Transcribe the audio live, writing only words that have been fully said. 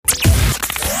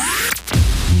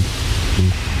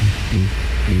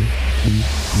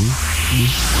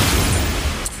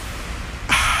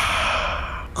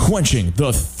Quenching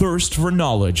the thirst for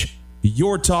knowledge.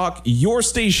 Your talk, your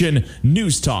station,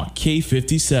 NewsTalk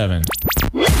K57.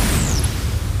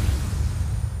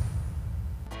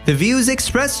 The views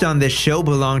expressed on this show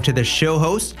belong to the show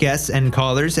host, guests, and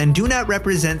callers and do not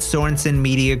represent Sorensen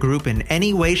Media Group in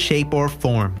any way, shape, or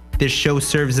form. This show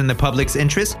serves in the public's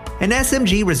interest, and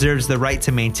SMG reserves the right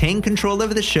to maintain control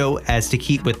over the show as to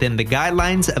keep within the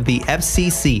guidelines of the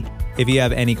FCC. If you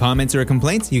have any comments or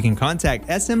complaints, you can contact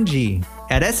SMG.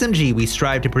 At SMG, we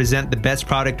strive to present the best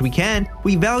product we can.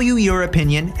 We value your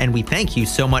opinion, and we thank you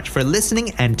so much for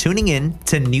listening and tuning in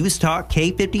to NewsTalk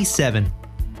K57.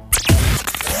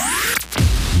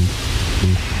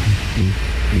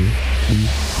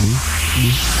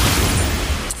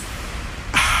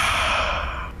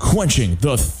 Quenching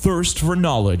the thirst for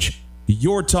knowledge.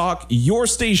 Your talk, your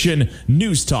station,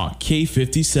 NewsTalk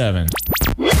K57.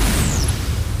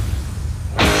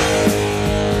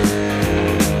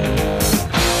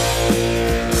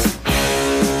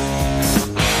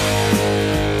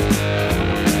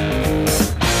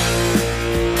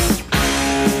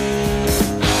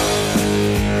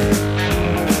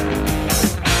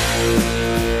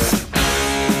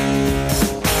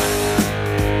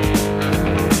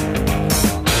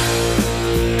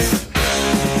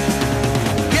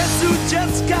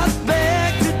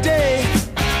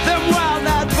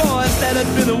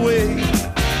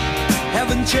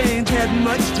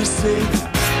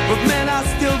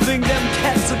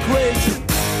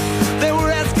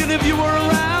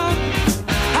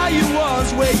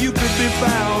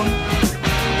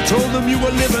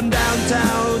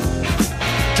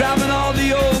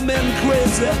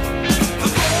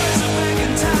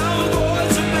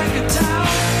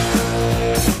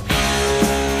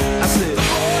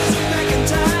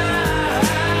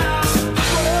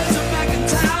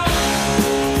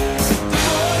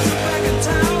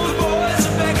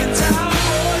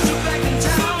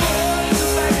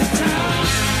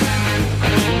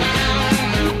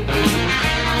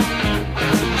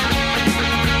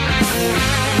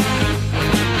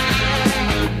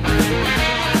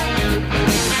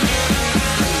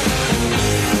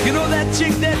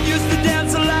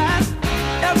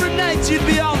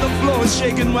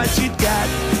 Shaking what she'd got.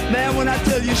 Man, when I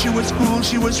tell you she was cool,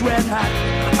 she was red hot.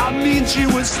 I mean, she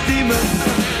was steaming.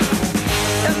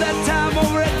 And that time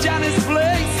over at Johnny's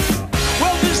place,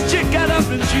 well, this chick got up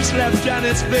and she slapped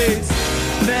Johnny's face.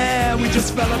 Man, we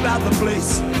just fell about the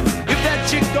place. If that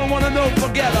chick don't want to know,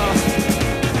 forget her.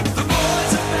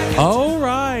 All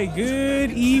right,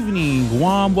 good evening,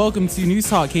 Guam. Welcome to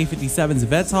NewsTalk K57's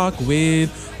Vet Talk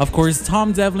with, of course,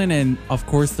 Tom Devlin and, of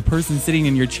course, the person sitting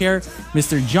in your chair,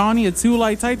 Mr. Johnny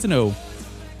Atulai Taitano.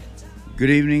 Good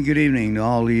evening to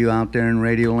all of you out there in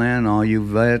Radio Land, all you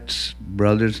vets,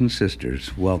 brothers and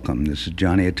sisters. Welcome. This is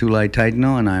Johnny Atulai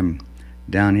Taitano, and I'm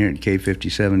down here at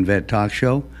K57 Vet Talk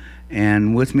Show.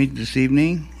 And with me this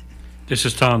evening... This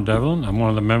is Tom Devlin. I'm one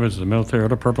of the members of the military of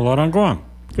the Purple Heart on Guam.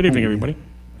 Good evening, everybody.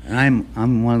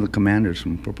 I'm one of the commanders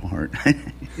from Purple Heart.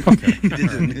 Okay. He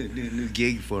did a new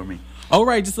gig for me. All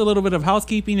right, just a little bit of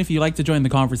housekeeping. If you'd like to join the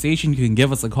conversation, you can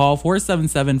give us a call,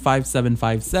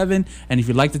 477-5757. And if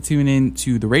you'd like to tune in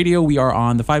to the radio, we are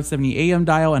on the 570 AM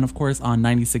dial and, of course, on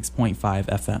 96.5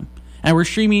 FM. And we're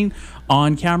streaming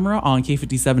on camera on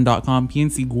K57.com,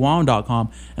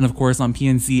 PNCGuam.com, and, of course, on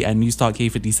PNC and NewsTalk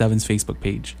K57's Facebook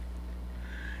page.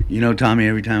 You know, Tommy,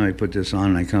 every time I put this on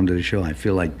and I come to the show, I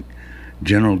feel like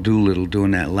General Doolittle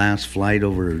doing that last flight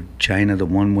over China, the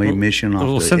one-way mission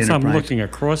off the since Enterprise. I'm looking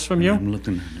across from you, I'm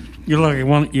looking. you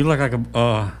look like a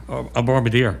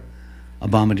bombardier. A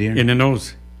bombardier? In the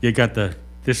nose. You got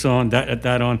this on,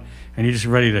 that on, and you're just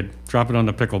ready to drop it on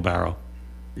the pickle barrel.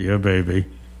 Yeah, baby.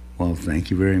 Well, thank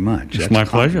you very much. It's my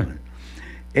pleasure.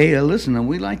 Hey, listen,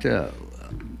 we'd like to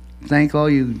thank all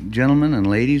you gentlemen and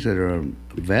ladies that are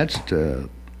vets to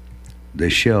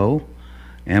the show.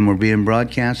 And we're being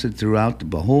broadcasted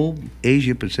throughout the whole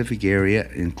Asia-Pacific area,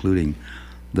 including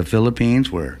the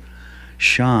Philippines, where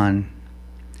Shawn,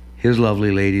 his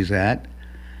lovely lady's at,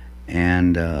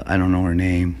 and I don't know her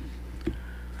name,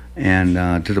 and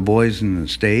to the boys in the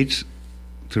States,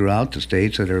 throughout the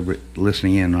States that are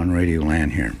listening in on Radio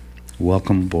Land here.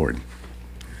 Welcome aboard.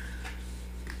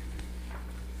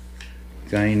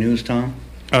 Got any news, Tom?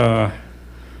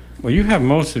 Well, you have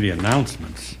most of the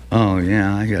announcements. Oh,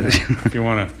 yeah, I got it. If you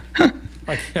want to...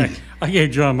 I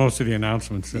gave John most of the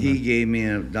announcements. He gave me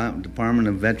a Department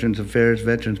of Veterans Affairs,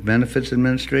 Veterans Benefits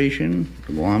Administration,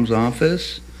 Guam's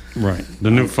office. Right.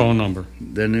 The new phone number.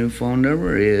 The new phone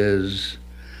number is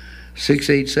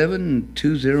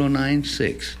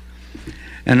 687-2096.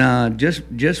 And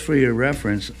just for your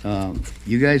reference,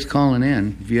 you guys calling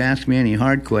in, if you ask me any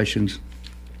hard questions,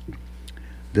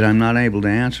 that I'm not able to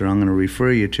answer, I'm going to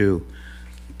refer you to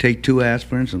take 2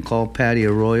 aspirins and call Patty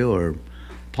Arroyo or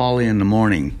Polly in the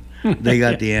morning. They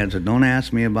got the answer. Don't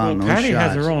ask me about no Patty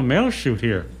shots. has her own mail chute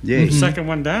here. Yeah. The second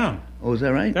one down. Oh, is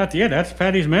that right? That's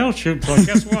Patty's mail chute. So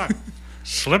guess what?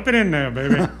 Slip it in there,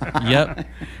 baby. Yep.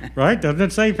 Right? Doesn't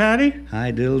it say Patty? Hi,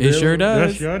 diddle. It sure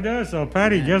does. It sure does. So,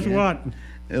 Patty, guess what?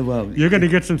 Well, You're going to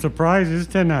get some surprises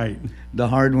tonight. the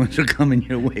hard ones are coming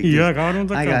your way. Yeah, hard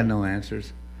ones are I got coming. no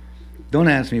answers. Don't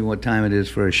ask me what time it is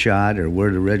for a shot or where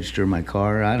to register my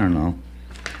car. I don't know.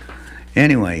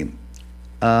 Anyway,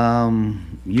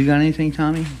 you got anything,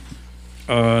 Tommy?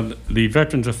 The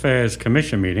Veterans Affairs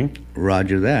Commission meeting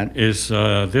Roger that. is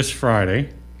this Friday,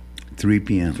 3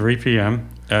 p.m. 3 p.m.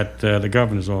 at the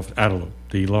governor's office, Adelaide,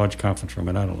 the large conference room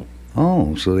in Adelaide.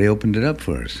 Oh, so they opened it up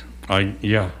for us.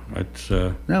 It's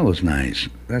That was nice.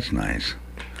 That's nice.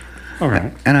 all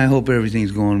right. And I hope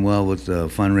everything's going well with the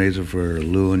fundraiser for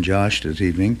Lou and Josh this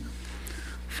evening.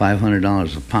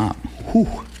 $500 a pop.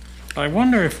 Whew. I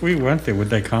wonder if we went there, would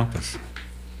they comp us?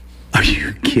 Are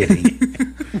you kidding?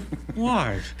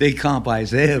 Why? They comp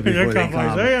Isaiah before they comp.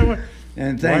 Isaiah.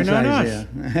 And thanks, Why not Isaiah.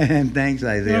 And thanks,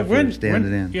 Isaiah, for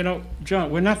standing in. You know,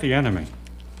 John, we're not the enemy.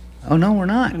 Oh, no, we're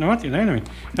not. We're not the enemy.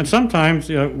 And sometimes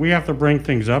we have to bring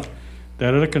things up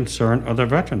that are the concern of the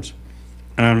veterans.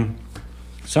 And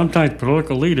sometimes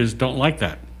political leaders don't like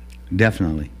that.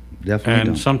 Definitely. Definitely And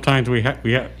don't. sometimes we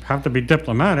have to be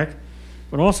diplomatic,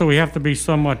 but also we have to be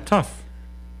somewhat tough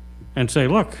and say,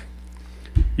 look,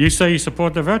 you say you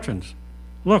support the veterans.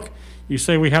 Look, you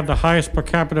say we have the highest per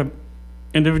capita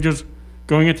individuals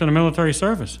going into the military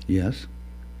service. Yes.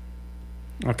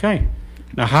 Okay.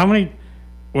 Now,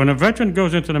 when a veteran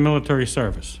goes into the military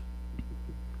service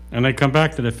and they come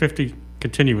back to the 50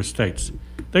 continuous states,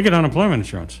 they get unemployment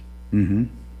insurance. Mm-hmm.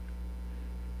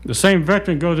 The same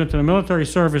veteran goes into the military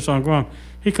service on Guam,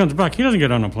 he comes back, he doesn't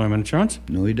get unemployment insurance.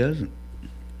 No, he doesn't.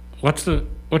 What's the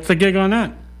gig on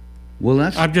that? Well,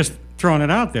 that's... I've just thrown it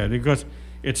out there because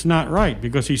it's not right,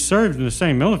 because he served in the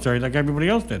same military like everybody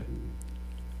else did.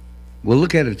 Well,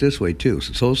 look at it this way, too.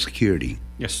 Social Security.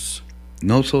 Yes.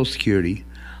 No Social Security.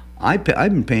 I've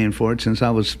been paying for it since I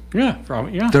was Yeah,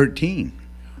 probably, yeah. 13.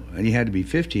 And you had to be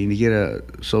 15 to get a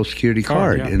Social Security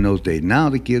card yeah. in those days. Now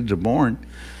the kids are born,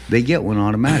 they get one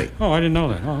automatic. Oh, I didn't know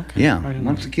that. Oh, okay. I Yeah, didn't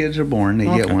once know the kids are born, they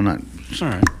get Okay. one. All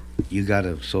right. You got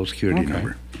a Social Security Okay.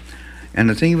 number. And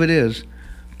the thing of it is,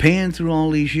 paying through all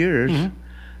these years, Mm-hmm.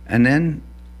 and then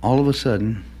all of a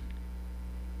sudden,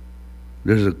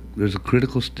 there's a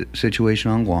critical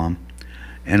situation on Guam,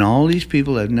 and all these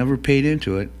people that have never paid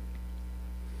into it,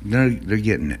 they're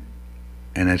getting it,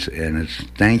 and it's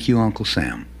thank you, Uncle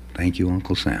Sam. Thank you,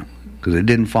 Uncle Sam, because it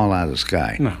didn't fall out of the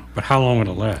sky. No, but how long will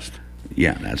it last?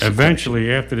 Yeah, that's the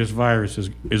Eventually, after this virus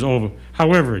is over,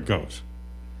 however it goes,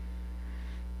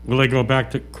 will they go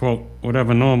back to, quote,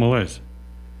 whatever normal is?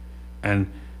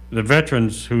 And the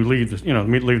veterans who leave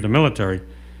the military,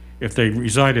 if they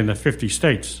reside in the 50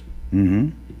 states,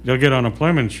 they'll get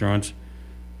unemployment insurance.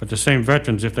 But the same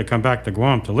veterans, if they come back to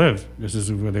Guam to live, this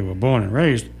is where they were born and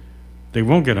raised, they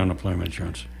won't get unemployment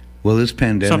insurance. Well, this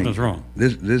pandemic, Something's wrong.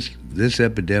 This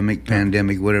epidemic,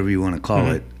 pandemic, whatever you want to call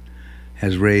it,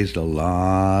 has raised a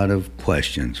lot of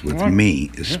questions with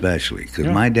me, especially, because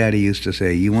my daddy used to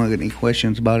say, "You want any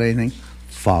questions about anything?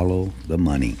 Follow the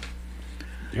money."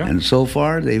 Yeah. And so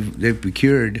far, they've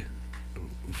procured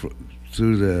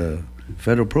through the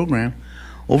federal program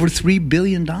over $3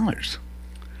 billion,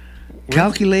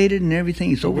 calculated and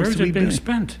everything. It's over Where's $3 it billion. being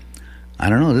spent? I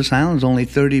don't know. This island's only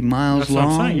 30 miles That's what I'm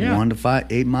long, saying, yeah. 1 to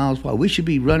 8 miles wide. We should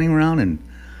be running around in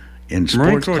Marine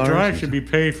sports Corps cars Drive should be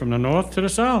paid from the north to the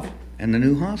south. and the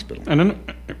new hospital. And then,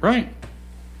 right.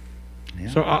 Yeah.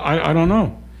 So I don't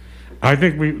know. I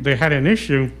think they had an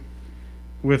issue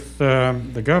with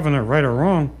the governor, right or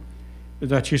wrong,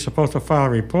 that she's supposed to file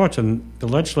reports, and the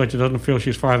legislature doesn't feel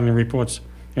she's filing the reports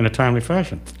in a timely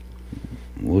fashion.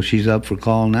 Well, she's up for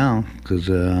call now because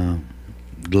the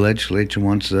legislature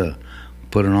wants to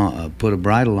put a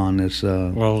bridle on this.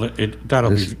 Well,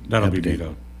 that'll This be epidemic.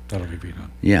 vetoed. That'll be vetoed.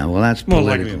 Yeah, well, that's More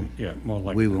political. likely, more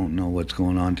likely. We won't know what's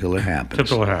going on till it happens.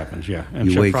 Until it happens, yeah. And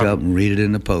You she'll wake probably- up and read it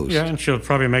in the Post. Yeah, and she'll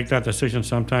probably make that decision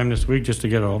sometime this week just to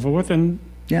get it over with, and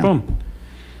Yeah. boom.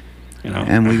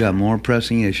 And we got more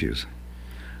pressing issues.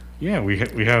 Yeah, we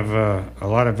have a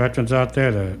lot of veterans out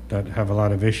there that have a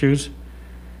lot of issues.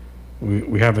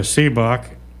 We have a CBOC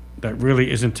that really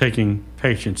isn't taking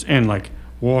patients in, like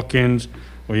walk-ins,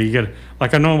 where you get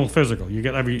like a normal physical. You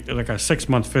get like a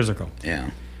 6-month physical. Yeah.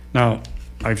 Now,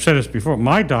 I've said this before.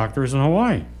 My doctor is in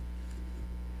Hawaii.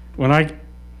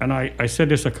 I said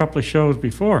this a couple of shows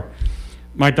before.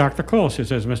 my doctor calls. She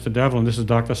says, Mr. Devlin, this is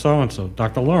Dr. So-and-so.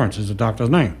 Dr. Lawrence is the doctor's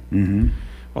name. Mm-hmm.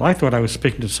 Well, I thought I was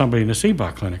speaking to somebody in the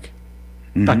CBOC clinic.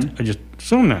 Mm-hmm. I just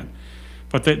assumed that.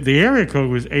 But the area code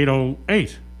was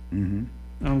 808.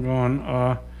 Mm-hmm. I'm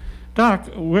going, Doc,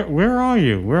 where are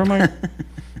you? Where am I?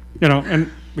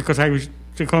 And because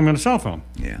she called me on the cell phone.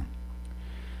 Yeah.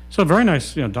 So very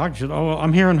nice, doctor said, oh,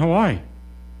 I'm here in Hawaii.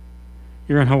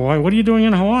 You're in Hawaii? What are you doing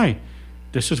in Hawaii?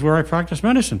 This is where I practice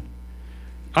medicine.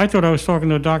 I thought I was talking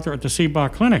to a doctor at the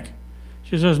CBOC clinic.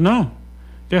 She says, no,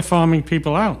 they're farming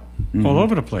people out all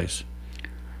over the place.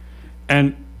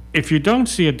 And if you don't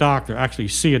see a doctor, actually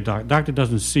see a doctor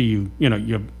doesn't see you,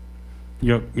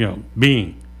 your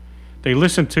being. They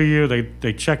listen to you.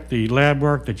 They check the lab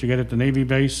work that you get at the Navy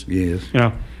base. Yes.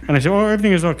 And they say, oh,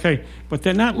 everything is okay. But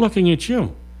they're not looking at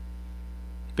you.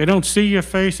 They don't see your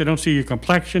face. They don't see your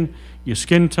complexion, your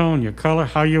skin tone, your color,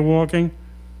 how you're walking,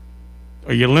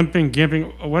 or you're limping,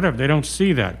 gimping, or whatever. They don't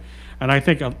see that. And I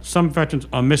think some veterans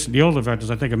are missing, the older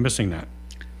veterans, I think, are missing that.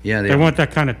 Yeah, They want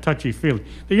that kind of touchy-feely.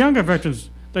 The younger veterans,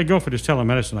 they go for this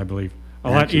telemedicine, I believe,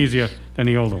 a lot easier than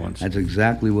the older ones. That's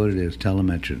exactly what it is,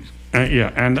 telemetrics.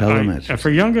 And Telemedicine. for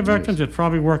younger veterans, it's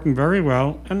probably working very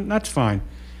well, and that's fine.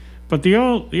 But the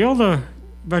older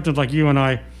veterans like you and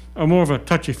I are more of a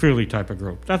touchy-feely type of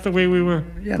group. That's the way we were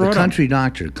Yeah, brought the up. country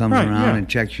doctor comes Right, around yeah. and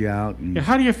checks you out. And Yeah,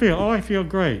 how do you feel? Oh, I feel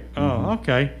great. Oh,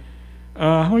 okay.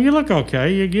 Well, you look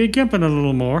okay. You're gimping a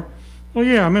little more. Well,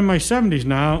 yeah, I'm in my 70s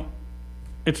now.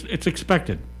 It's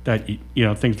expected that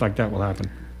things like that will happen.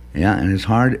 Yeah, and it's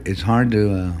hard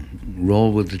to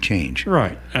roll with the change.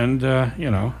 Right, and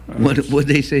What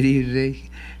they say to you today?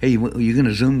 Hey, you going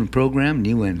to Zoom the program? And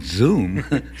you went, Zoom?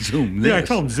 Zoom this? Yeah, I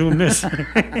told him Zoom this.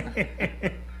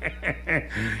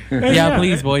 Yeah,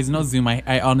 please, boys, no Zoom.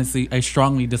 I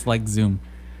strongly dislike Zoom.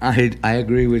 I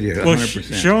agree with you 100%.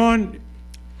 Well, Shawn,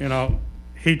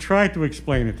 he tried to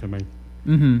explain it to me.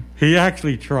 Mm-hmm. He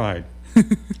actually tried.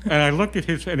 And I looked at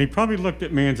and he probably looked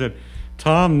at me and said,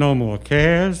 Tom no more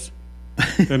cares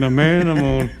than a man in the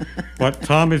moon. But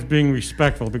Tom is being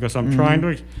respectful because I'm trying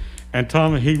to, and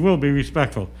Tom, he will be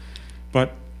respectful.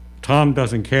 But Tom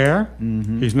doesn't care.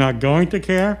 Mm-hmm. He's not going to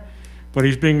care. But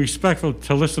he's being respectful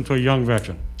to listen to a young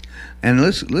veteran. And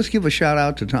let's give a shout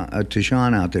out to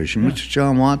Shawn out there, Mr.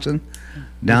 Shawn Watson,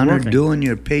 down there doing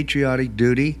your patriotic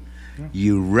duty. Yeah.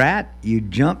 You rat, you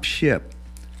jump ship.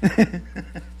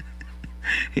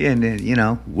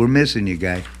 And we're missing you,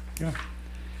 guy. Yeah.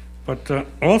 But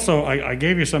also, I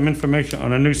gave you some information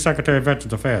on a new Secretary of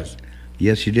Veterans Affairs.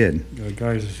 Yes, you did. The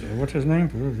guy's, what's his name?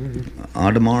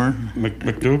 Audemars?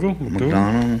 McDougal?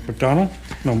 McDonald?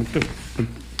 No,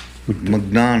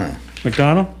 McDonough.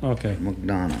 McDonald? Okay.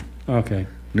 McDonough. Okay.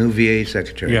 New VA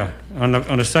secretary. Yeah. On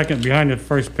the second, behind the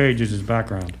first page is his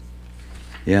background.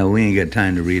 Yeah, we ain't got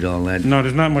time to read all that. No,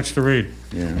 there's not much to read.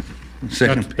 Yeah.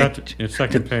 Second page. It's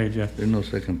second page, yeah. There's no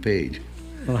second page.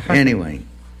 Well, anyway.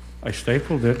 I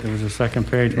stapled it. There was a second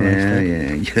page when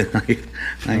I stapled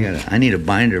it. I need a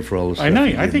binder for all the stuff. I know.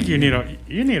 I think you need a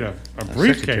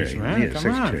briefcase, man. You need a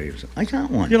secretary. I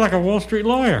got one. You're like a Wall Street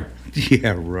lawyer.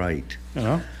 Yeah, right.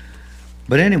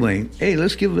 But anyway, hey,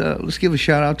 let's give a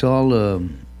shout out to all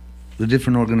the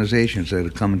different organizations that are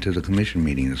coming to the commission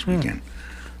meeting this weekend.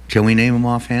 Can we name them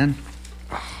offhand?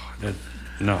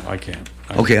 No, I can't.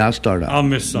 Okay, I'll start out. I'll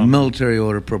miss some. Military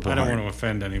Order Purple I Heart. don't want to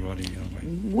offend anybody.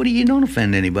 What do you don't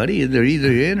offend anybody? They're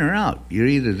either in or out. You're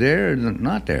either there or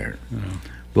not there.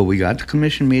 But we got the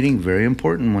commission meeting, very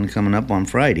important one coming up on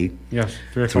Friday. Yes,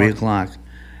 3 o'clock.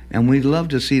 And we'd love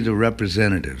to see the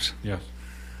representatives. Yes.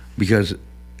 Because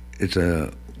it's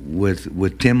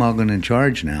with Tim Aguon in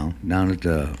charge now, down at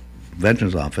the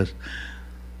Veterans Office,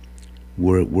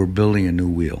 we're building a new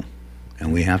wheel.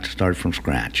 And we have to start from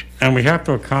scratch. And we have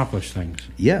to accomplish things.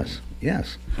 Yes.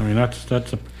 I mean,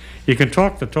 you can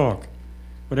talk the talk,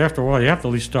 but after a while, you have to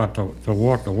at least start to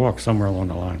walk the walk somewhere along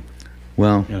the line.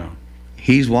 Well,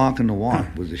 he's walking the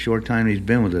walk. With the short time he's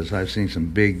been with us, I've seen some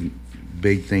big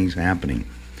things happening.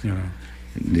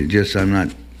 I'm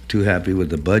not too happy with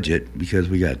the budget because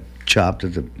we got chopped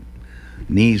at the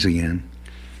knees again.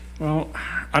 Well,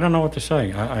 I don't know what to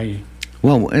say.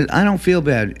 Well, I don't feel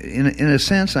bad. In a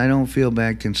sense, I don't feel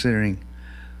bad considering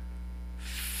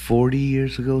 40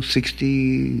 years ago,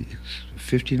 60,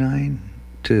 59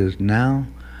 to now,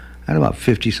 at about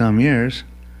 50-some years,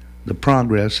 the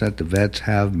progress that the vets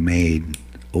have made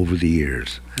over the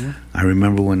years. Yeah. I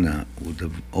remember when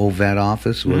the old vet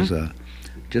office was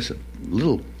just a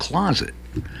little closet,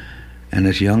 and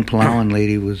this young plowing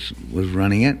lady was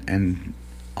running it, and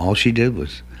all she did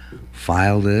was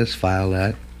file this, file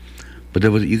that. But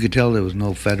you could tell there was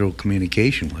no federal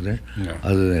communication with her,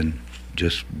 other than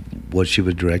just what she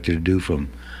was directed to do from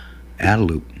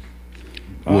Adelup.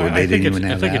 I think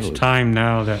it's time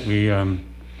now that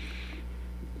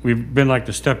we've been like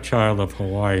the stepchild of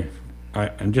Hawaii,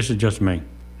 and this is just me,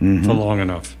 for long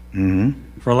enough,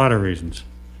 for a lot of reasons.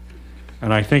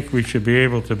 And I think we should be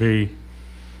able to be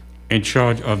in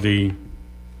charge of the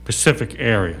Pacific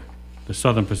area, the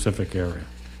Southern Pacific area.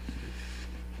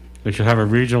 They should have a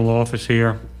regional office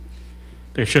here.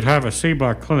 They should have a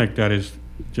CBAR clinic that is,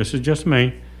 just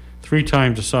me, 3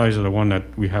 times the size of the one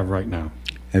that we have right now.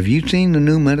 Have you seen the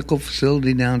new medical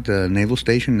facility down at the Naval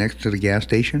Station next to the gas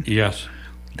station? Yes.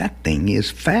 That thing is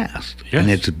fast. Yes. And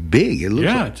it's big. It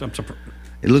looks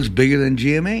it looks bigger than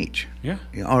GMH. Yeah.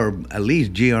 Or at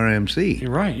least GRMC.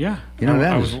 You're right, yeah. You know,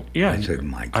 I was said,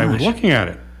 my gosh. I was looking at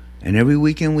it. And every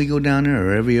weekend we go down there,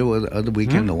 or every other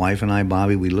weekend, the wife and I,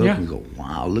 Bobby, we look and we go,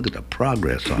 wow, look at the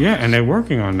progress on this. And they're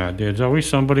working on that. There's always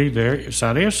somebody there,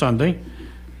 Saturday or Sunday,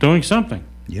 doing something.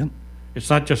 Yep. It's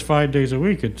not just 5 days a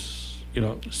week. It's,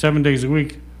 7 days a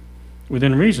week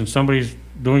within reason. Somebody's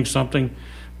doing something,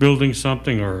 building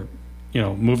something, or,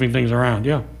 moving things around.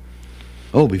 Yeah.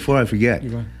 Oh, before I forget, You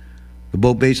go ahead. the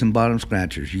Boat Basin Bottom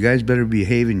Scratchers. You guys better be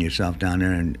behaving yourself down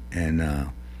there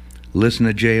and listen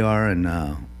to JR and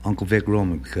Uncle Vic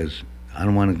Roman, because I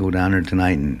don't want to go down there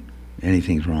tonight and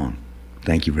anything's wrong.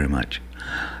 Thank you very much.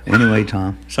 Anyway,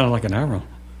 Tom. Sound like an arrow.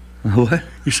 What?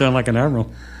 You sound like an arrow.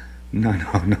 No.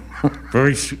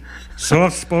 Very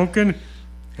soft-spoken,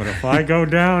 but if I go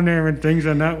down there and things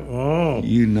are not,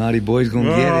 You naughty boys gonna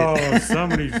get it.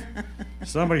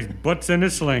 somebody's butt's in a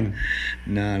sling.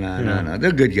 No.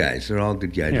 They're good guys. They're all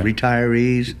good guys. Yeah.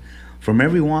 Retirees from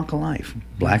every walk of life.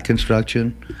 Black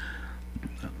Construction,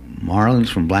 Marlins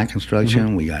from Black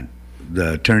Construction. We got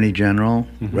the Attorney General,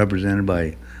 represented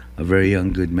by a very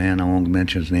young, good man. I won't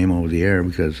mention his name over the air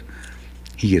because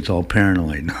he gets all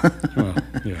paranoid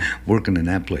working in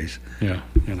that place. Yeah,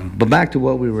 But back to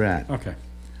what we were at. Okay.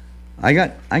 I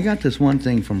got this one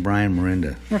thing from Brian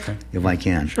Mirinda, if I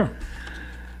can. Sure.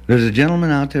 There's a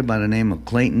gentleman out there by the name of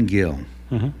Clayton Gill,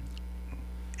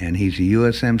 and he's a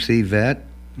USMC vet.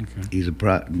 Okay. He's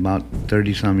about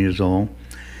 30-some years old.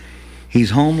 He's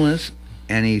homeless,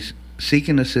 and he's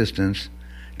seeking assistance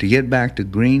to get back to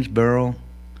Greensboro,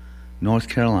 North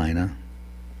Carolina,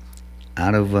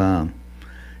 out of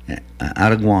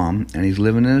Guam, and he's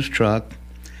living in his truck.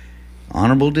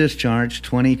 Honorable discharge,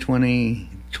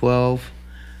 2012.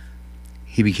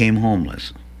 He became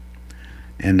homeless,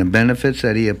 and the benefits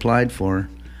that he applied for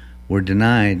were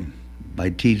denied by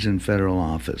Teason federal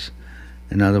office.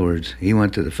 In other words, he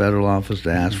went to the federal office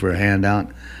to ask for a handout,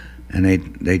 and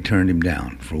they turned him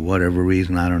down for whatever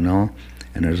reason, I don't know.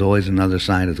 And there's always another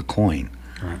side of the coin.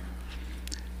 Right.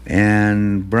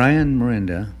 And Brian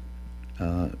Mirinda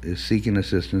is seeking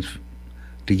assistance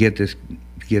to get this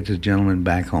gentleman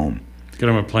back home. Get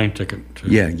him a plane ticket. Too.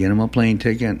 Yeah, get him a plane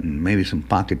ticket and maybe some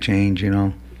pocket change,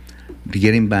 to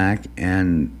get him back.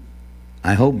 And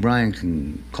I hope Brian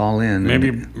can call in.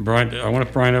 Maybe Brian. I wonder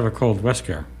if Brian ever called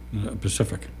Westcare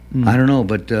Pacific. I don't know,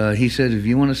 but he said if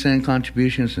you want to send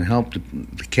contributions and help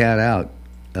the cat out,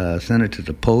 send it to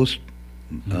the Post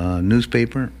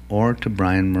newspaper or to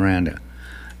Brian Miranda.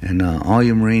 And all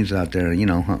you Marines out there,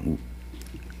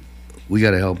 we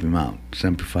got to help him out.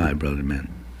 Semper Fi, brother, man.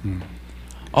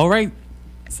 All right,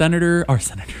 Senator.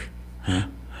 Huh?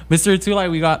 Mr. Tulai,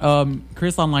 we got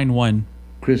Chris on line 1.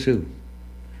 Chris who?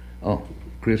 Oh,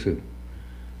 Chris who?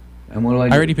 And what do I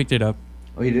do? I already picked it up.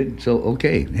 Oh, you did? So,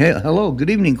 okay. Hey, hello. Good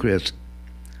evening, Chris.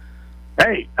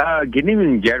 Hey, good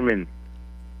evening, gentlemen.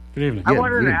 Good evening. I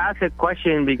wanted to ask a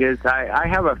question because I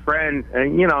have a friend,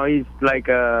 and he's like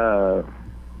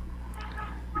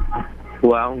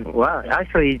well,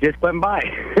 actually, he just went by,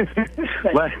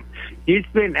 but he's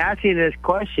been asking this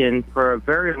question for a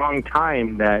very long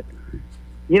time. That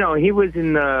he was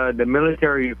in the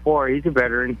military before. He's a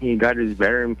veteran. He got his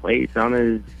veteran plates on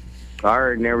his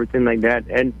car and everything like that.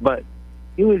 But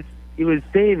he was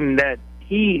saying that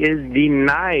he is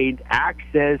denied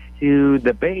access to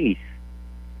the base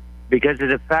because of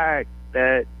the fact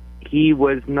that he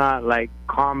was not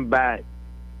combat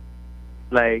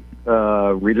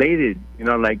related,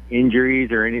 like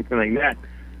injuries or anything like that.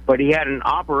 But he had an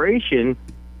operation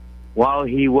while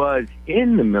he was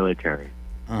in the military.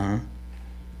 Go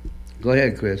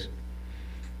ahead, Chris.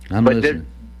 I'm but listening.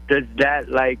 Does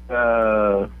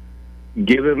that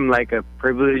give him a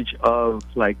privilege of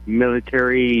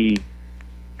military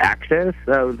access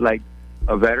of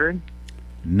a veteran?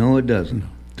 No, it doesn't.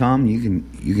 Tom, you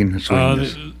can swing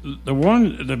this.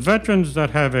 The veterans that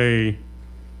have a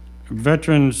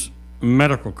veterans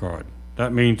medical card,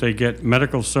 that means they get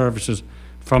medical services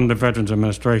from the Veterans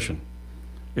Administration.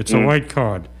 It's a white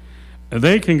card.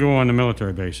 They can go on the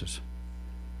military bases.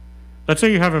 Let's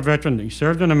say you have a veteran, he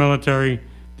served in the military,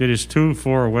 did his 2,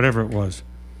 4, or whatever it was,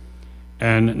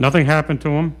 and nothing happened to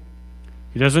him.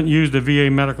 He doesn't use the VA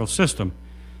medical system.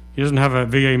 He doesn't have a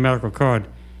VA medical card.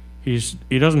 He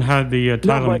doesn't have the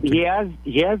title. No, but he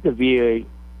has the VA.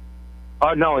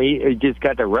 Oh no, he just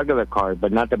got the regular card,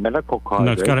 but not the medical card.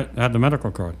 No, it's got to have the medical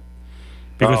card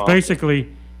because basically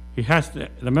he has the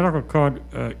medical card.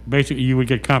 Basically, you would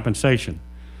get compensation,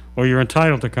 or you're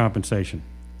entitled to compensation.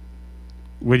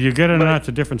 Whether you get it or not, it's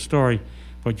a different story.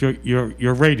 But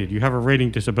you're rated. You have a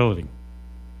rating disability.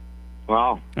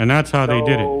 Wow. And that's how they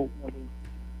did it.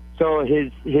 So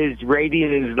his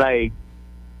rating is like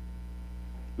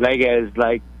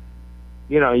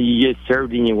you just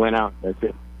served and you went out. That's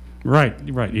it. Right.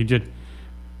 He did.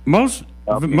 Most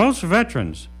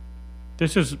veterans,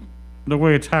 this is the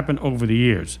way it's happened over the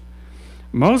years.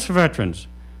 Most veterans,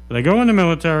 they go in the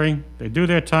military, they do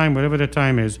their time, whatever their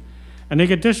time is, and they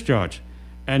get discharged,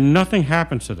 and nothing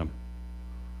happens to them.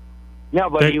 No,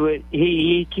 but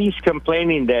he keeps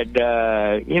complaining that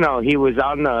he was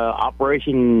on the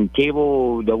operation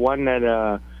table, the one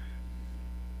that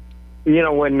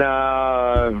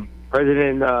when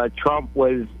President Trump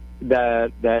was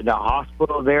the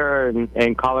hospital there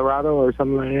in Colorado or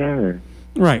something like that. Or?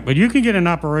 Right, but you can get an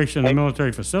operation in a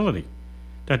military facility.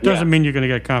 That doesn't mean you're going to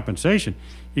get compensation.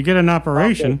 You get an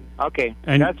operation. Okay.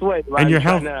 And that's what and your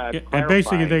I'm health. And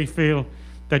basically, they feel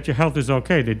that your health is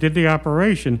okay. They did the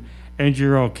operation, and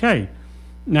you're okay.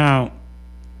 Now,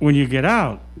 when you get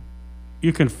out,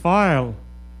 you can file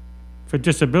for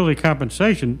disability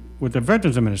compensation with the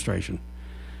Veterans Administration.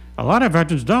 A lot of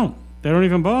veterans don't. They don't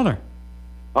even bother.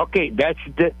 Okay, that's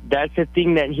the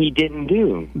thing that he didn't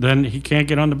do. Then he can't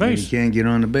get on the base. He can't get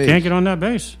on the base. Can't get on that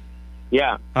base.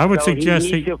 Yeah. I would suggest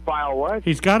he needs to file what?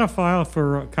 He's got to file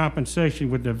for compensation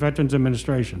with the Veterans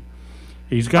Administration.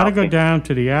 He's got to go down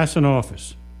to the Assen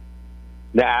office.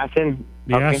 The Assen?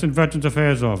 The Assen Veterans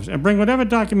Affairs office, and bring whatever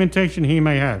documentation he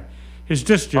may have. His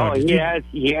discharge. Oh,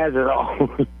 he has it all.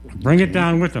 Bring it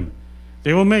down with him.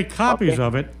 They will make copies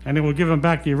of it, and they will give him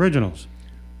back the originals.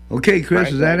 Okay, Chris,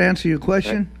 does that answer your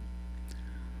question?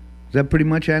 Does that pretty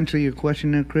much answer your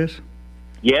question there, Chris?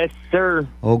 Yes, sir.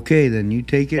 Okay, then you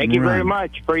take it Thank and you run. very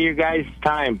much for your guys'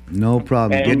 time. No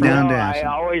problem. And, Get down to Assen.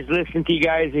 I always listen to you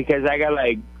guys because I got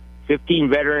like 15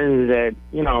 veterans that,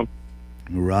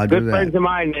 Roger good that. friends of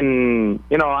mine, and,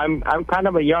 I'm kind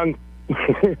of a young,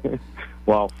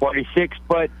 46,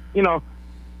 but,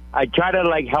 I try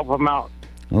to, help them out.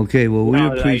 Okay, well, we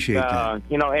appreciate that.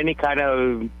 Any kind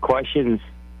of questions.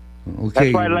 Okay.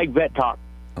 That's why I like Vet Talk.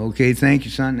 Okay, thank you,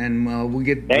 son, and we'll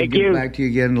get back to you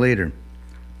again later.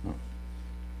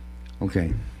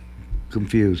 Okay,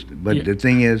 confused, but the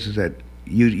thing is that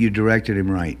you directed him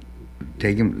right.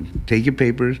 Take your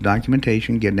papers,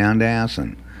 documentation, get down to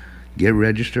Assen, get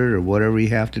registered or whatever you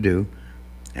have to do,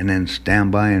 and then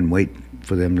stand by and wait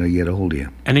for them to get a hold of you.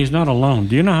 And he's not alone.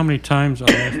 Do you know how many times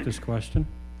I've asked this question?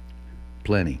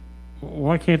 Plenty.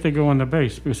 Why can't they go on the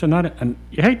base? Because they're not, and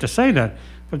you hate to say that,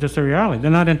 but it's the reality.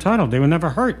 They're not entitled. They were never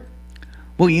hurt.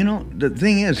 Well, the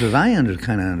thing is I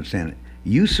kind of understand it.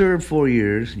 You served 4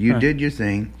 years. You did your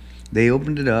thing. They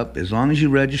opened it up. As long as you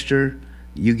register,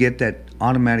 you get that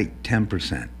automatic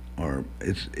 10%, or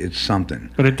it's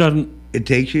something. But it doesn't. It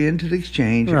takes you into the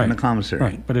exchange and the commissary.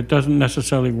 Right, but it doesn't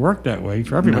necessarily work that way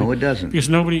for everybody. No, it doesn't. Because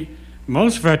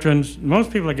most veterans,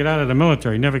 most people that get out of the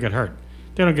military never get hurt.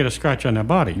 They don't get a scratch on their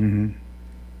body. Mm-hmm.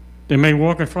 They may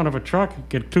walk in front of a truck,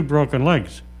 get 2 broken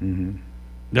legs. Mm-hmm.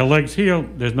 Their legs heal.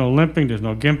 There's no limping. There's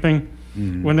no gimping.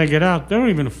 Mm-hmm. When they get out, they don't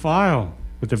even file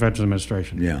with the Veterans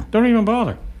Administration. Yeah. They don't even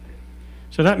bother.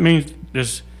 So that means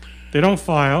they don't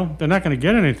file. They're not going to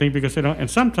get anything because they don't.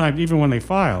 And sometimes even when they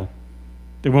file,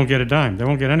 they won't get a dime. They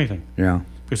won't get anything. Yeah.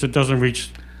 Because it doesn't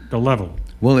reach the level.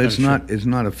 Well, it's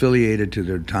not affiliated to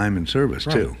their time in service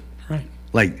too. Right.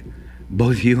 Like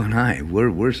both you and I,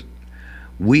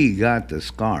 we got the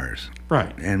scars.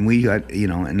 Right. And we got,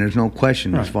 and there's no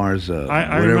question as far as I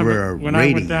whatever remember our when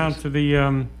rating I went down is. to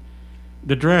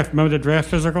the draft. Remember the draft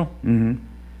physical? Mm-hmm.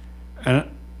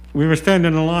 And we were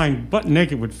standing in line butt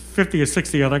naked with 50 or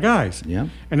 60 other guys. Yeah.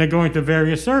 And they're going to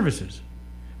various services.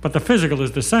 But the physical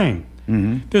is the same.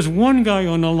 Mm-hmm. There's one guy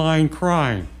on the line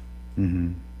crying.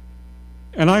 Mm-hmm.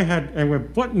 And we're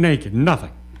butt naked,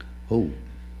 nothing. Oh.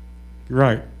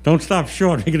 Right. Don't stop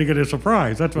short. You're going to get a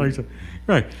surprise. That's what I said.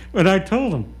 Right. And I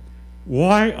told him,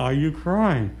 why are you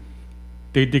crying?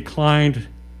 They declined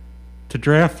to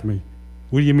draft me.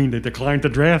 What do you mean they declined to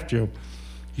draft you?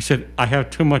 He said, I have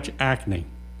too much acne.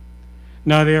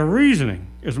 Now, their reasoning,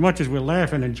 as much as we're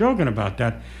laughing and joking about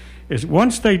that, is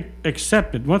once they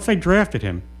drafted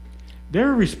him, they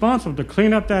were responsible to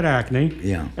clean up that acne.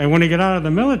 Yeah. And when he got out of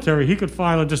the military, he could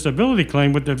file a disability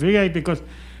claim with the VA because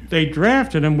they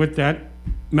drafted him with that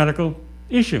medical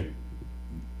issue.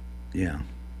 Yeah.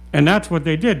 And that's what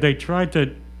they did. They tried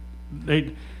to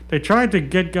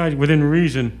get guys within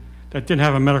reason that didn't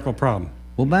have a medical problem.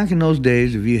 Well, back in those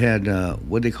days, if you had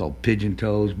what they call pigeon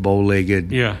toes,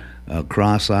 bow-legged, Yeah.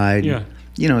 cross-eyed, Yeah.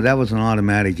 That was an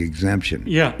automatic exemption.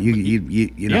 Yeah. You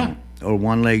know, Yeah. or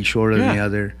one leg shorter than Yeah. the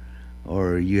other,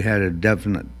 or you had a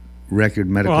definite medical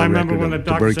Well, I remember record when the of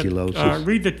doctor tuberculosis. said,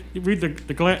 read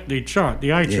the chart,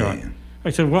 the eye chart. Yeah. I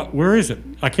said, "What? Where is it?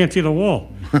 I can't see the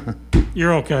wall."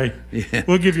 You're okay. Yeah.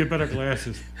 We'll give you better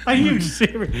glasses. Are you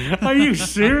serious? Are you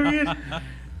serious?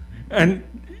 And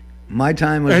My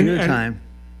time was your time.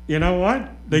 you know what?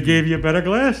 They gave you better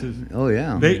glasses. Oh,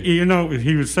 yeah.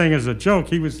 He was saying as a joke.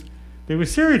 There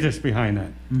was seriousness behind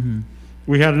that. Mm-hmm.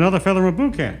 We had another fellow in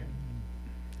boot camp.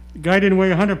 The guy didn't weigh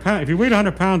 100 pounds. If he weighed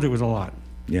 100 pounds, it was a lot.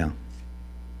 Yeah.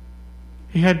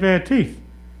 He had bad teeth.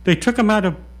 They took him out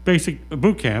of basic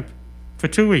boot camp for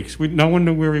 2 weeks. No one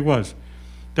knew where he was.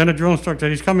 Then a drill instructor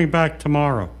said, he's coming back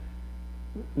tomorrow.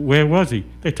 Where was he?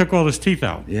 They took all his teeth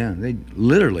out. Yeah, they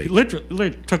literally.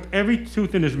 Literally took every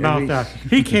tooth in his mouth out.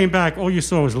 He came back, all you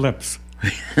saw was lips.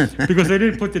 Because they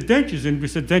didn't put the dentures in,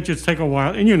 because the dentures take a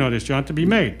while, and you know this, John, to be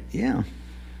made. Yeah.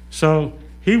 So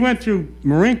he went through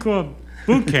Marine Corps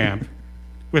boot camp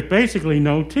with basically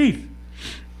no teeth.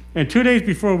 And 2 days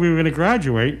before we were going to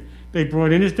graduate, they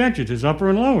brought in his dentures, his upper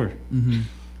and lower. Mm-hmm.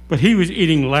 But he was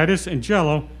eating lettuce and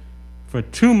Jell-O for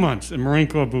 2 months in Marine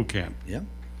Corps boot camp. Yep.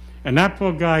 And that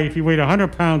poor guy, if he weighed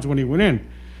 100 pounds when he went in.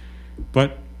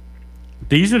 But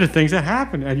these are the things that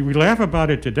happen, and we laugh about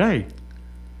it today.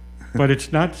 But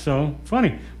it's not so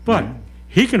funny. But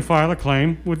he can file a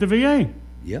claim with the VA.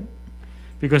 Yep.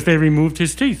 Because they removed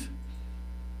his teeth.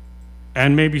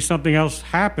 And maybe something else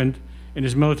happened in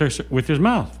his military with his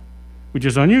mouth, which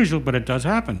is unusual, but it does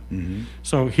happen. Mm-hmm.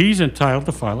 So he's entitled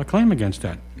to file a claim against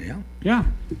that. Yeah. Yeah.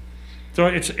 So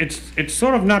it's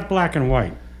sort of not black and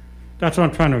white. That's what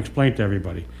I'm trying to explain to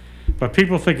everybody. But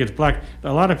people think it's black.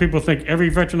 A lot of people think every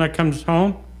veteran that comes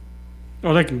home,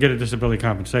 they can get a disability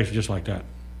compensation just like that.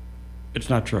 It's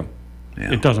not true.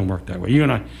 Yeah. It doesn't work that way. You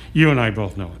and I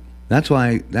both know it. That's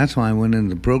why I went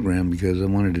into the program, because I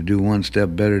wanted to do one step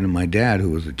better than my dad, who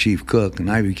was a chief cook,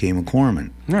 and I became a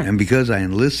corpsman. Right. And because I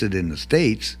enlisted in the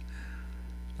States,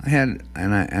 I had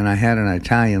an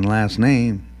Italian last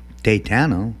name,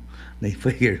 Taitano. They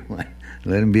figured,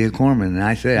 let him be a corpsman. And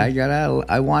I said,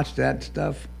 I watched that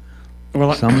stuff.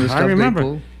 Well, some of the stuff I remember they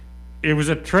pulled. It was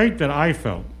a trait that I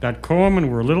felt that corpsmen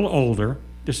were a little older.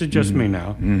 This is just me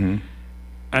now, and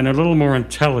a little more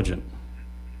intelligent.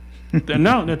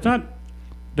 No, that's not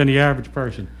than the average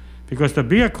person. Because to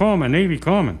be a corpsman, Navy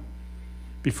corpsman,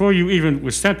 before you even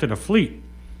was sent to the fleet,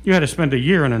 you had to spend a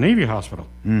year in a Navy hospital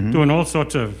doing all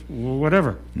sorts of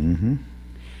whatever. Mm-hmm.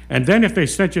 And then if they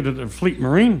sent you to the Fleet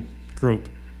Marine group,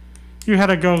 you had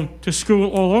to go to school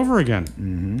all over again.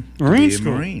 Mm-hmm. Marine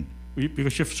school. Marine.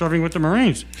 Because you're serving with the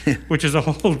Marines, which is a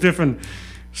whole different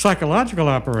psychological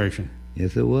operation.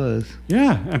 Yes, it was.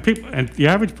 Yeah, and the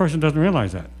average person doesn't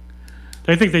realize that.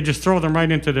 They think they just throw them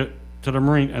right into the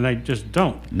Marine, and they just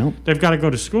don't. Nope. They've got to go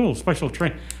to school, special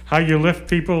training. How you lift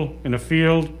people in the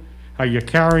field, how you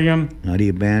carry them. How do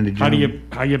you bandage them?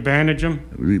 How you bandage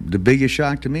them. The biggest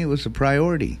shock to me was the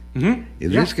priority. Mm-hmm.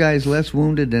 If this guy's less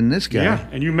wounded than this guy. Yeah,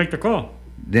 and you make the call.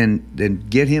 Then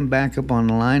get him back up on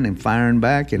the line and fire him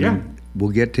back, and then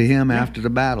we'll get to him after the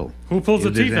battle. Who pulls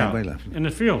the teeth out in the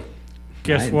field?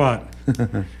 Guess what?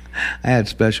 I had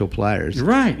special pliers.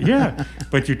 Right, yeah.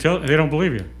 But they don't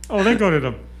believe you. Oh, they go to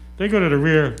the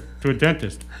rear to a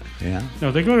dentist. Yeah.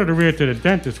 No, they go to the rear to the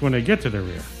dentist when they get to the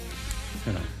rear.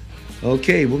 You know.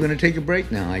 Okay, we're going to take a break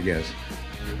now, I guess.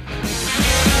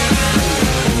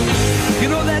 You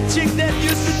know that chick that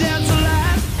used to dance a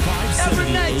lot?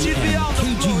 Every night she'd be on the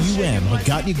floor. KGUM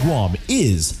Aguon, Guam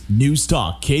is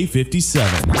NewsTalk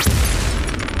K57.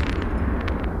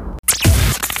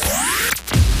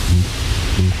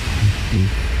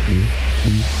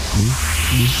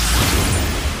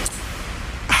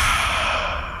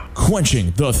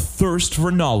 Quenching the thirst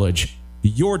for knowledge.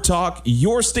 Your talk,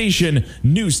 your station,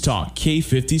 NewsTalk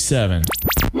K57.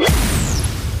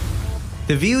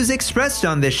 The views expressed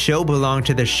on this show belong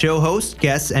to the show host,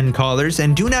 guests, and callers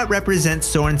and do not represent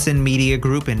Sorensen Media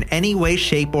Group in any way,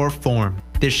 shape, or form.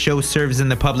 This show serves in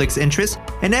the public's interest,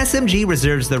 and SMG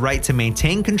reserves the right to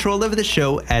maintain control of the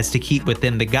show as to keep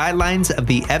within the guidelines of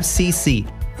the FCC.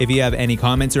 If you have any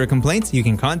comments or complaints, you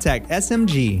can contact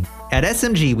SMG. At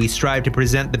SMG, we strive to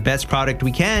present the best product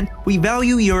we can. We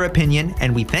value your opinion,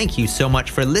 and we thank you so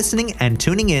much for listening and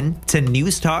tuning in to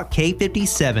NewsTalk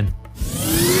K57.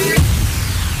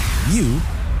 You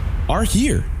are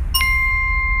here.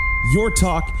 Your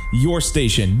talk, your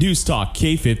station, NewsTalk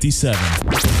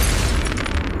K57.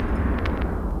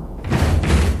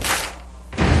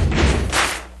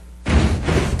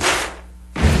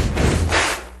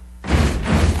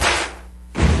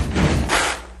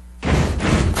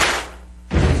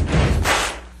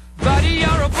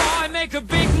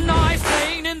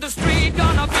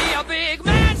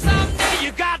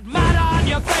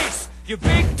 You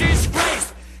big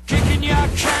disgrace, kicking your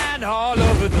can all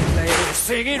over the place,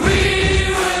 singing, we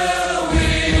will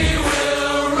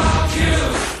rock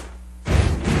you.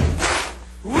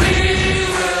 We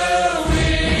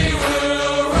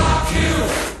will rock you.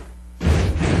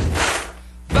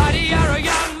 Buddy, you're a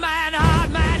young man,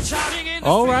 hard man, shouting in the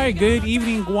All right, good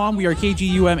evening, Guam. We are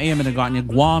KGUM AM in Aguon,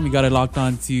 Guam. You got it locked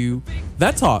on to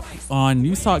That Talk on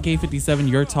NewsTalk K57,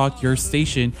 your talk, your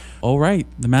station. All right,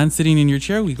 the man sitting in your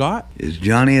chair we got is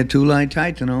Johnny Atulai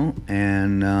Taitano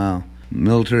and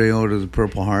Military Order of the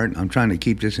Purple Heart. I'm trying to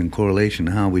keep this in correlation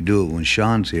to how we do it when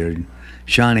Shawn's here.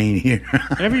 Shawn ain't here.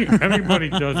 Everybody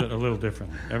does it a little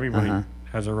differently. Everybody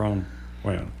has their own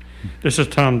way. This is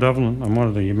Tom Devlin. I'm one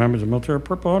of the members of Military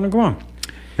Purple Heart in Guam.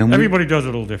 And everybody does it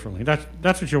a little differently.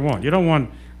 That's what you want. You don't want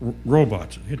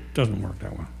robots. It doesn't work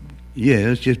that way. Yeah,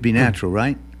 let's just be natural,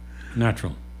 right?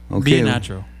 Natural. Okay. Be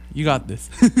natural. You got this.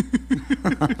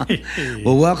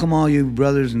 Well, welcome all you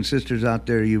brothers and sisters out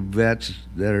there, you vets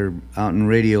that are out in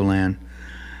radio land.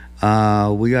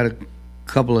 We got a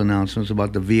couple announcements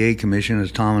about the VA Commission.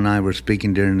 As Tom and I were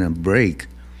speaking during the break,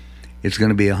 it's going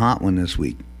to be a hot one this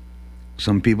week.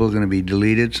 Some people are going to be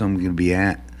deleted, some are going to be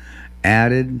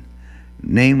added,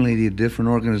 namely the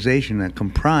different organizations that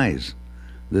comprise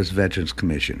this Veterans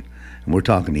Commission. And we're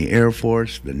talking the Air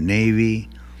Force, the Navy,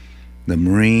 the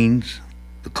Marines,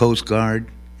 the Coast Guard,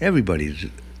 everybody's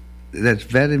that's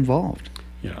vet involved.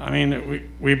 Yeah, I mean,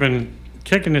 we've been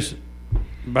kicking this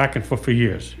back and forth for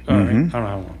years. I don't know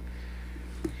how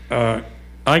long.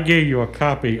 I gave you a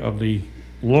copy of the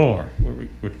law,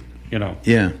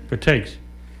 for takes.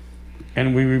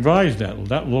 And we revised that.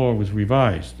 That law was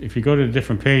revised. If you go to the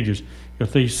different pages, you'll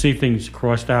see things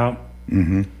crossed out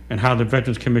and how the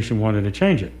Veterans Commission wanted to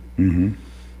change it.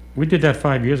 We did that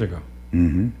 5 years ago.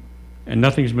 And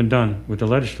nothing's been done with the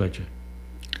legislature.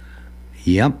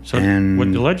 Yep. So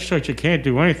the legislature can't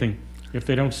do anything if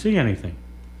they don't see anything.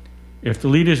 If the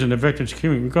leaders in the veterans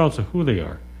community, regardless of who they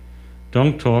are,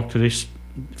 don't talk to these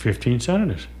 15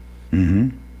 senators.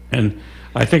 And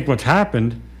I think what's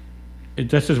happened,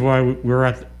 this is why we're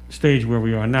at the stage where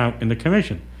we are now in the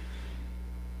commission.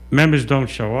 Members don't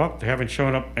show up. They haven't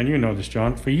shown up, and you know this,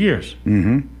 John, for years.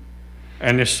 And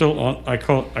they're still on,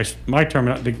 my term,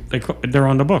 they're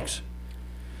on the books.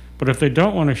 But if they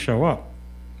don't want to show up,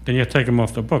 then you take them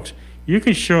off the books. You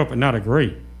can show up and not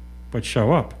agree, but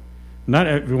show up. Not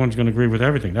everyone's going to agree with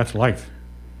everything. That's life.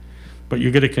 But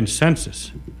you get a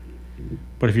consensus.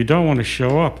 But if you don't want to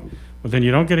show up, well, then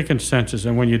you don't get a consensus.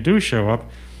 And when you do show up,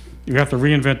 you have to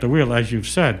reinvent the wheel, as you've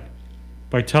said,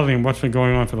 by telling them what's been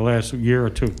going on for the last year or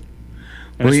two.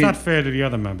 And it's not fair to the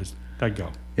other members that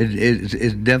go.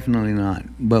 It's definitely not.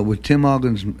 But with Tim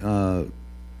Ogden's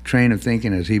train of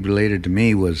thinking, as he related to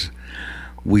me, was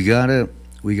we gotta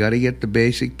get the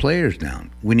basic players down.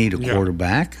 We need a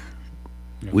quarterback.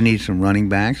 We need some running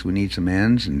backs. We need some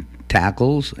ends and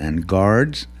tackles and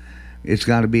guards. It's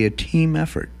got to be a team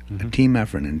effort. A team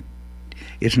effort, and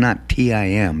it's not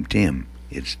TIM, Tim.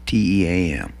 It's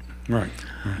TEAM. Right.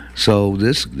 So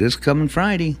this coming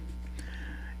Friday,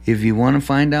 if you want to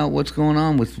find out what's going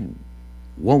on with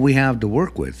what we have to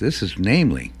work with, this is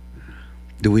namely,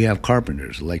 do we have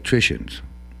carpenters, electricians?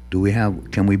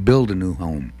 Can we build a new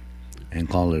home and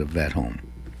call it a vet home?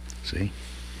 See?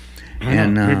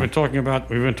 And we've been talking about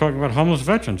homeless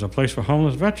veterans, a place for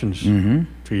homeless veterans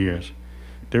for years.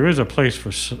 There is a place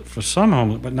for some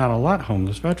homeless, but not a lot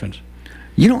homeless veterans.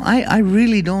 You know, I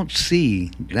really don't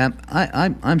see that.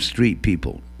 I'm street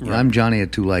people. Right. I'm Johnny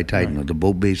Atulai Taitano, the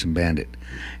Boat Basin Bandit.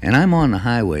 And I'm on the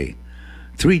highway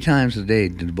 3 times a day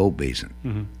to the Boat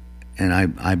Basin. And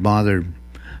I bother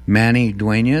Manny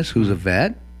Duenas, who's a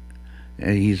vet.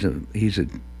 And he's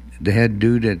the head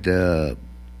dude at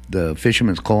the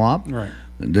Fisherman's Co-op,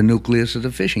 the nucleus of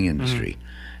the fishing industry.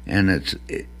 And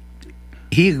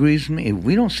he agrees with me.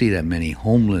 We don't see that many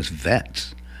homeless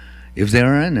vets. If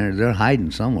they're in there, they're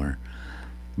hiding somewhere.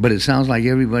 But it sounds like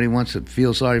everybody wants to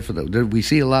feel sorry for them. We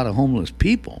see a lot of homeless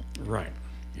people. Right.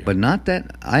 But not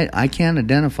that I can't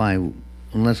identify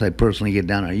unless I personally get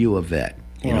down. Are you a vet?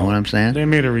 You know what I'm saying? They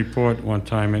made a report one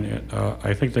time, and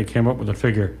I think they came up with a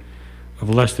figure of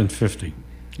less than 50.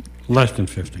 Less than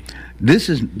 50. This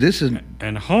is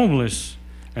and homeless.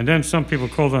 And then some people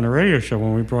called on the radio show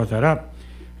when we brought that up,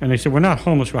 and they said, we're not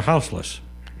homeless, we're houseless.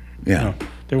 Yeah. You know,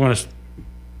 they want us,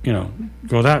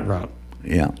 go that route.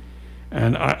 Yeah.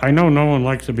 And I know no one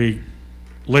likes to be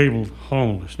labeled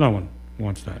homeless. No one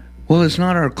wants that. Well, it's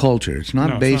not our culture. It's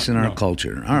not based in our no.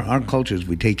 culture. Our culture is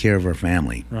we take care of our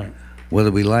family. Right.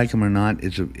 Whether we like them or not,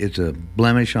 it's a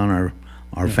blemish on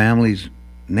our family's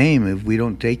name if we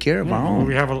don't take care of our own.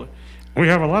 We have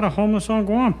a lot of homeless on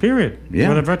Guam, period. Yeah.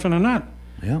 Whether veteran or not.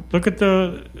 Yeah. Look at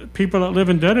the people that live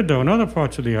in Dedado and other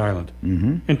parts of the island.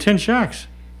 Mm-hmm. In tin shacks.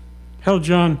 Hell,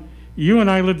 John, you and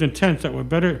I lived in tents that were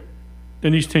better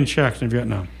than these tin shacks in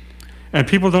Vietnam. And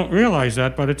people don't realize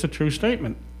that, but it's a true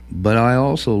statement. But I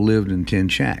also lived in tin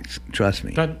shacks. Trust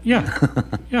me.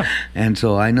 Yeah. And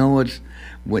so I know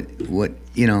what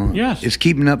Yes. it's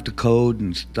keeping up to code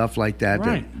and stuff like that.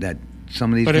 Right. That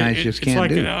some of these But guys just can't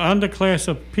do. It's like an underclass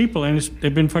of people, and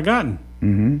they've been forgotten.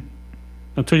 Mm-hmm.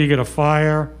 Until you get a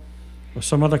fire or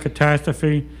some other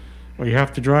catastrophe, or you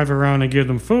have to drive around and give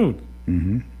them food.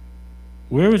 Mm-hmm.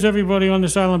 Where was everybody on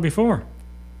this island before?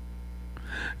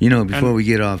 Before we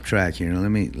get off track here, let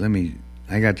me.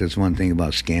 I got this one thing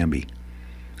about Scamby.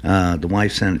 The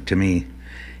wife sent it to me.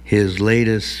 His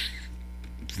latest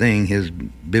thing, his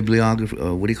bibliography.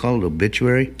 What do you call it?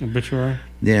 Obituary. Obituary.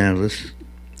 Yeah.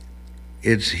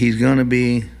 He's gonna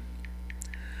be.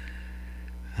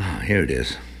 Here it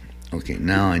is. Okay,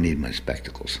 now I need my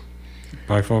spectacles.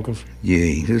 Bifocals?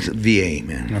 Yeah, this is VA,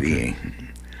 man. Okay. VA.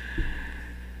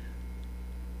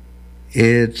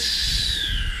 It's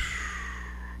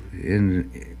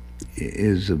in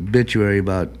his obituary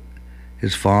about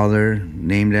his father,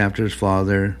 named after his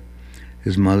father.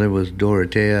 His mother was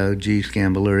Dorothea G.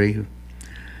 Scambaluri,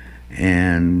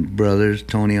 and brothers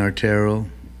Tony Artero,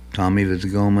 Tommy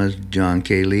Vizgomez, John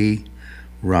K. Lee,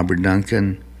 Robert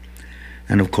Duncan,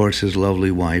 and of course his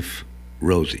lovely wife,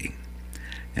 Rosie.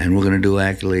 And we're going to do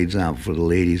accolades out for the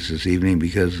ladies this evening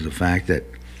because of the fact that,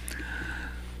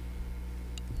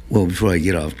 well, before I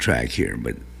get off track here,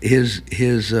 but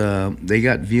they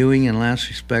got viewing and last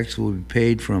respects will be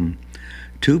paid from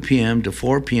 2 p.m. to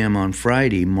 4 p.m. on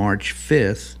Friday, March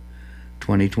 5th,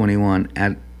 2021,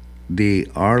 at the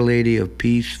Our Lady of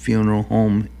Peace Funeral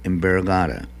Home in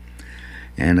Barragata.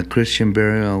 And a Christian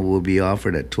burial will be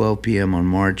offered at 12 p.m. on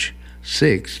March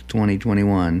 6th,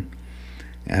 2021,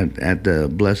 at the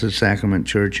Blessed Sacrament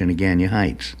Church in Aguon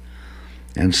Heights.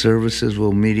 And services will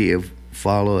immediately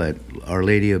follow at Our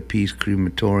Lady of Peace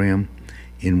Crematorium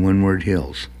in Windward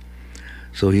Hills.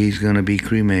 So he's going to be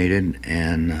cremated,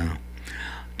 and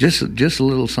just a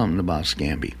little something about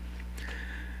Scamby.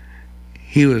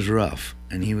 He was rough,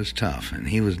 and he was tough, and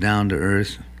he was down to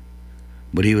earth,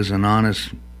 but he was an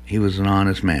honest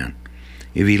man.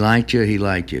 If he liked you, he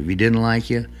liked you. If he didn't like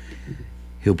you,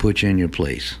 he'll put you in your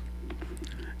place.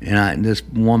 And this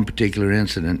one particular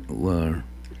incident where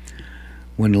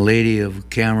when the Lady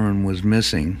of Cameron was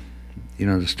missing,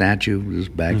 the statue was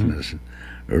back in the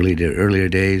earlier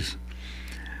days,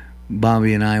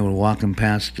 Bobby and I were walking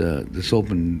past this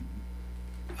open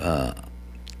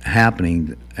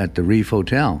happening at the Reef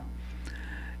Hotel.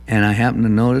 And I happened to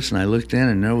notice, and I looked in,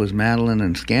 and there was Madeline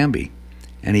and Scamby.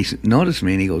 And he noticed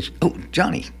me, and he goes, "Oh,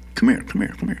 Johnny, come here.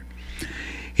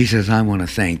 He says, "I want to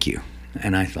thank you."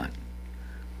 And I thought,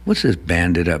 what's this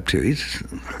bandit up to?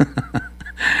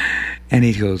 And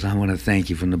he goes, "I want to thank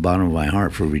you from the bottom of my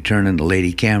heart for returning the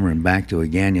Lady Cameron back to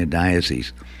Aguon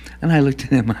Diocese." And I looked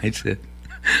at him, I said,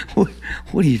 what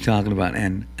are you talking about?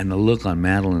 And the look on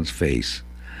Madeline's face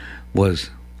was,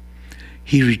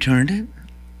 he returned it?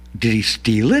 Did he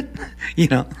steal it?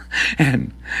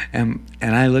 And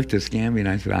I looked at Scamby and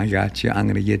I said, "I got you. I'm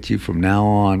going to get you from now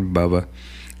on, Bubba."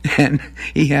 And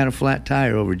he had a flat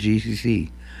tire over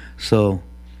GCC. So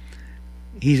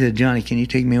he said, "Johnny, can you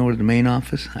take me over to the main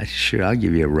office?" I said, "Sure, I'll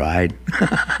give you a ride."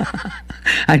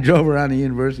 I drove around the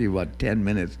university about 10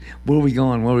 minutes. Where are we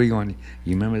going?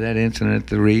 You remember that incident at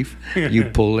the Reef? You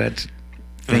pulled that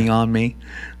thing on me?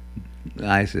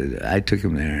 I said, I took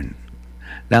him there, and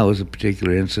that was a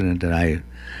particular incident that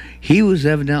he was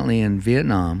evidently in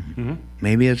Vietnam,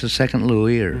 maybe as a second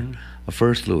Louis or a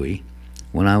first Louis,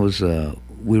 when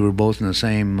we were both in the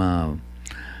same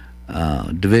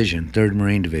division, 3rd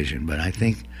Marine Division, but I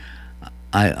think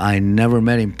I never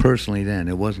met him personally then.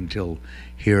 It wasn't until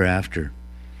hereafter.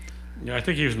 Yeah, I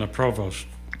think he was in the Provost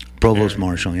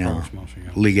Marshal, yeah. Provost Marshal, yeah.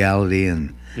 Legality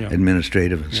and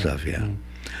administrative and stuff, yeah.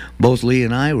 Both Lee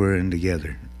and I were in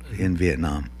together in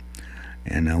Vietnam.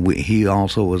 And he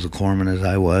also was a corpsman as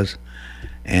I was.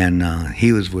 And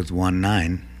he was with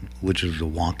 1-9, which was the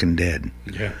Walking Dead.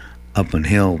 Yeah. Up in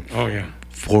Hill. Oh, yeah.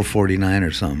 449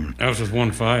 or something. I was with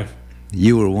 1-5.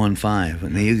 You were 1-5,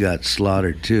 and you got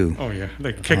slaughtered too. Oh, yeah.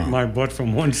 They kicked my butt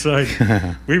from one side.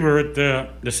 We were at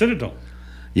the Citadel.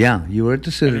 Yeah, you were at the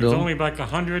And Citadel. there was only like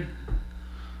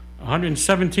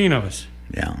 117 of us.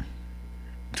 Yeah.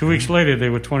 2 weeks later, they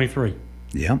were 23.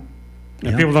 Yep.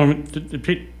 And people don't.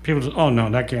 People say, "Oh no,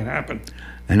 that can't happen."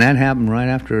 And that happened right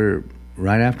after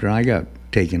I got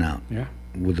taken out. Yeah.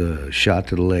 With a shot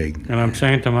to the leg. And I'm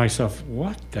saying to myself,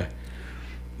 "What the?"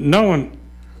 No one.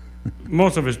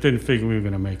 Most of us didn't figure we were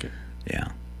going to make it. Yeah.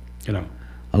 You know.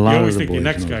 A lot you always of the think the boys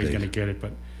next in those guy's days. going to get it,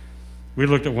 but we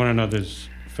looked at one another's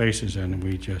faces and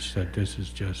we just said, "This is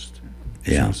just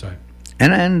suicide."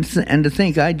 And to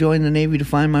think I joined the Navy to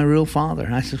find my real father.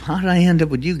 I said, how did I end up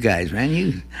with you guys, man?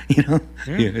 You know,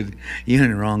 you're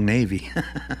in the wrong Navy.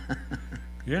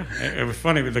 Yeah, it was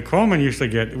funny. The corpsmen used to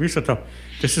get. We used to tell,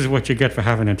 "This is what you get for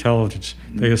having intelligence."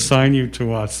 They assign you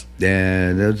to us.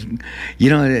 Yeah,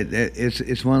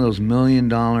 it's one of those $1 million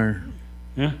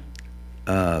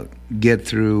get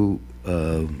through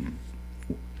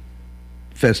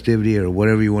festivity or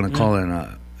whatever you want to call it,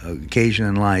 an occasion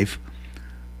in life.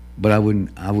 But I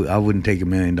wouldn't take $1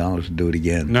 million to do it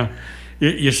again. No,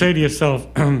 you say to yourself,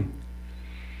 "I'm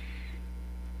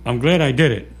glad I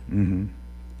did it." Mm-hmm.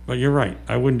 But you're right.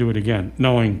 I wouldn't do it again,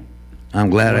 knowing.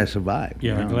 I'm glad I survived.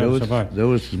 Yeah, I'm glad I survived. There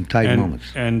was some tight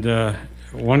moments. And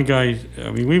one guy, I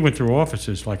mean, we went through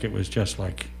offices like it was just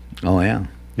like. Oh yeah.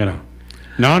 You know,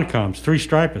 non-coms,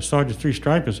 3-stripers, sergeants,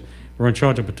 3-stripers were in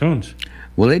charge of platoons.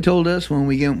 Well, they told us when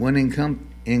we went in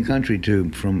country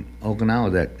from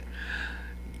Okinawa that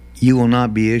you will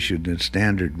not be issued the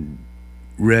standard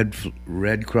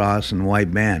red cross and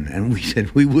white band, and we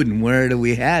said we wouldn't wear it if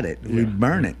we had it. We'd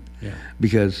burn it. Yeah.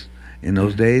 Because in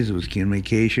those days it was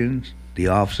communications, the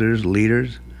officers,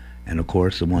 leaders, and of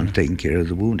course the ones taking care of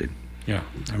the wounded. Yeah,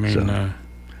 I mean.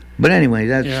 But anyway,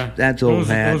 that's old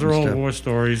hat. Those are all stuff. war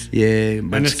stories. Yeah,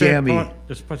 but and the sad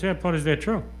scammy. part is they're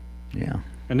true. Yeah.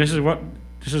 And this is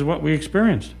what we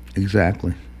experienced.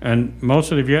 Exactly. And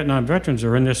most of the Vietnam veterans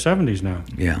are in their 70s now.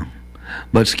 Yeah.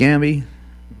 But Scamby,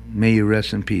 may you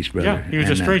rest in peace, brother. Yeah, he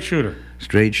was a straight shooter.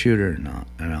 Straight shooter,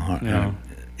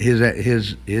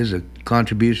 his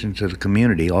contribution to the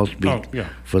community all speak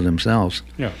for themselves.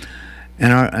 Yeah.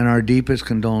 And our deepest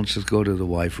condolences go to the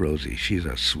wife Rosie. She's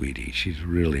a sweetie. She's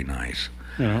really nice.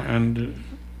 You know, and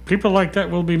people like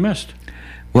that will be missed.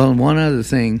 Well, one other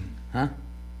thing, huh?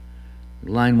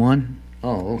 Line 1?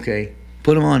 Oh, okay.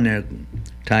 Put him on there,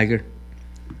 Tiger.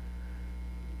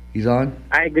 He's on?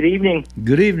 Hi, good evening.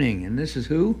 Good evening. And this is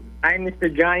who? I'm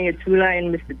Mr. Johnny Atula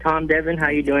and Mr. Tom Devlin. How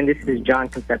you doing? This is John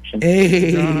Conception.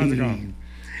 Hey. John, how's it going?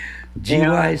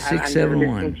 GY671. I'm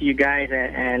listening to you guys,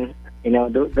 and you know,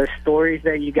 the stories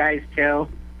that you guys tell.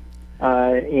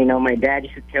 You know, my dad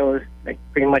used to tell us like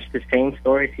pretty much the same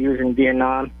stories. He was in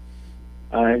Vietnam.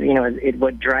 You know,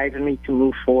 what drives me to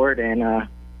move forward, and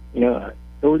you know,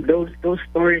 those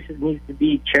stories need to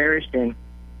be cherished and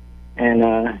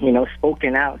you know,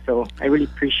 spoken out. So I really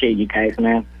appreciate you guys,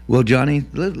 man. Well, Johnny,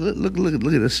 look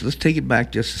at this. Let's take it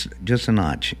back just a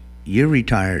notch. You're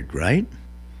retired, right?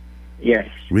 Yes.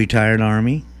 Retired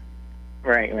Army.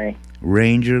 Right.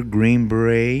 Ranger, Green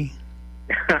Beret.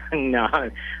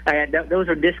 No, those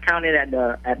are discounted at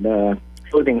the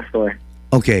clothing store.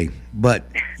 Okay, but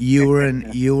you were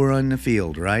in the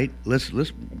field, right? Let's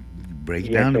break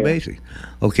it down to basics.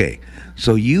 Okay,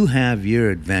 so you have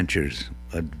your adventures,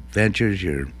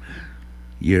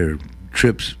 your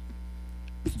trips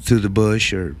through the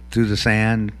bush or through the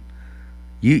sand.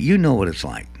 You know what it's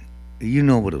like. You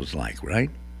know what it was like, right?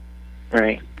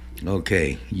 Right.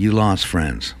 Okay, you lost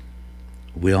friends.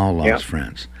 We all lost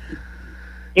friends.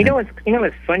 You know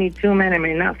what's funny too, man? I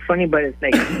mean, not funny, but it's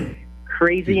like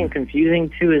crazy and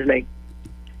confusing too. Is like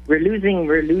we're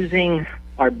losing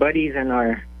our buddies and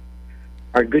our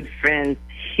good friends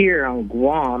here on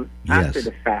Guam after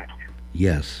the fact.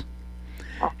 Yes.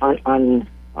 On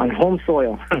home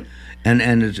soil.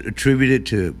 and it's attributed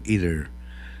to either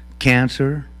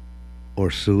cancer or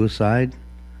suicide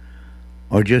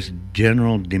or just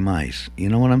general demise. You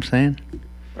know what I'm saying?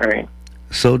 Right.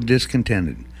 So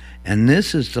discontented. And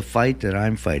this is the fight that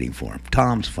I'm fighting for.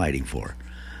 Tom's fighting for.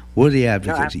 We're the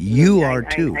advocates. No, you are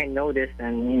too. I know this,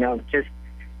 and you know, just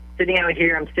sitting out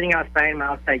here. I'm sitting outside in my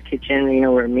outside kitchen. You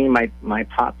know, where me and my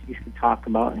pops used to talk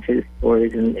about his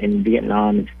stories in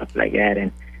Vietnam and stuff like that.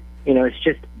 And you know, it's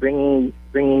just bringing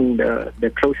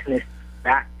the closeness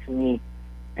back to me,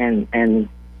 and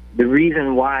the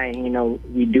reason why,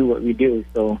 we do what we do.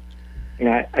 So,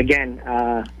 again,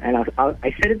 and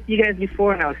I said it to you guys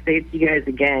before, and I'll say it to you guys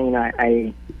again.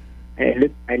 I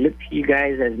look to you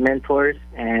guys as mentors,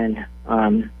 and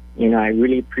I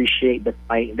really appreciate the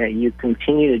fight that you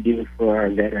continue to do for our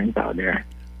veterans out there.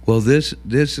 Well, this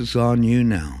is on you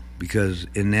now, because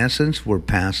in essence, we're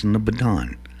passing the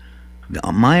baton.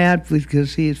 My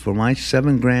advocacy is for my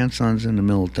 7 grandsons in the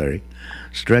military,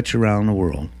 stretch around the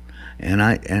world, and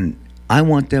I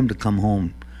want them to come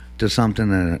home to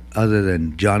something other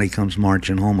than Johnny comes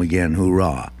marching home again,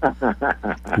 hoorah. I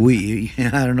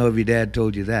don't know if your dad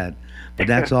told you that, but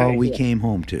that's all we came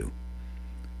home to.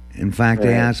 In fact,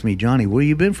 they asked me, Johnny, where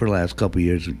you been for the last couple of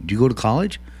years? Did you go to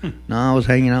college? No, I was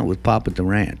hanging out with Pop at the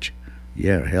ranch.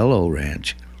 Yeah, hello,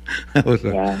 ranch. That was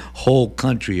a whole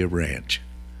country of ranch.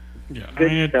 Yeah,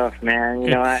 good stuff, man.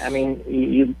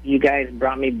 You guys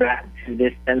brought me back to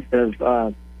this sense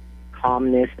of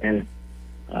calmness and,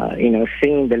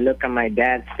 seeing the look on my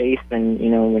dad's face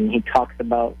when he talks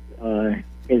about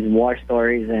his war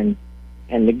stories and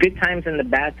the good times and the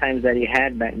bad times that he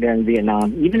had back there in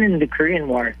Vietnam, even in the Korean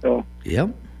War. So,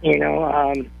 yep. You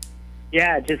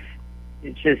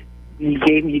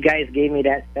guys gave me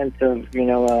that sense of,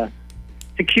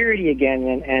 security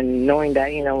again and knowing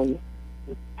that,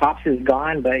 Pops is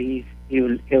gone, but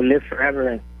he'll live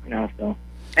forever, so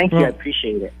thank you, I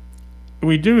appreciate it.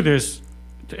 We do this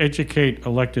to educate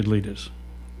elected leaders,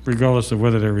 regardless of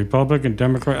whether they're Republican,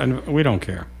 Democrat, and we don't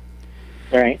care.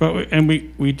 Right. But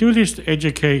we do this to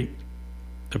educate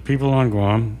the people on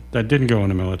Guam that didn't go in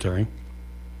the military.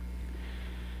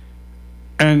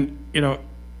 And,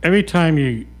 every time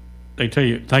they tell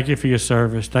you, thank you for your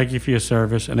service,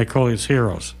 and they call us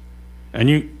heroes. And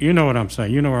you know what I'm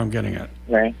saying. You know where I'm getting at.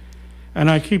 Right.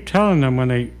 And I keep telling them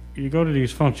when you go to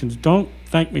these functions, don't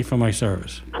thank me for my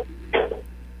service.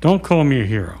 Don't call me a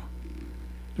hero.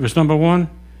 It was number one,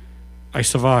 I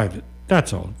survived it.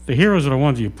 That's all. The heroes are the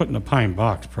ones you put in the pine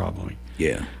box, probably.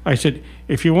 Yeah. I said,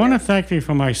 if you want to thank me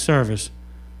for my service,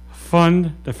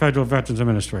 fund the Federal Veterans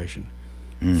Administration.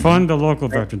 Mm-hmm. Fund the local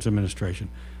Veterans Administration.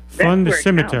 Fund the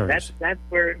cemeteries. That's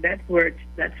where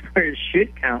it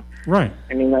should count. Right.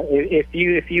 I mean, if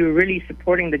you're really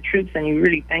supporting the troops and you're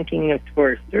really thanking us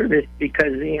for service,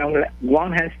 because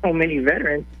Guam has so many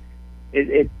veterans,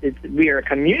 we are a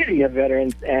community of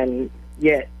veterans, and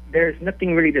yet there's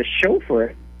nothing really to show for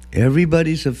it.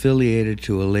 Everybody's affiliated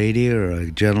to a lady or a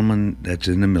gentleman that's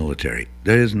in the military.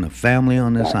 There isn't a family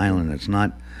on this island that's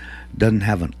doesn't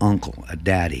have an uncle, a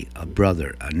daddy, a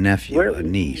brother, a nephew, a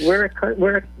niece.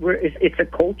 It's a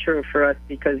culture for us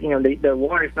because the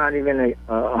war is not even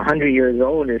 100 years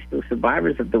old. There's still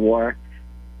survivors of the war.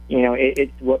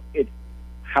 It's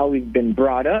how we've been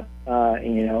brought up.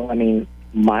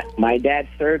 My dad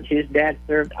served, his dad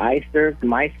served, I served,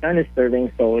 my son is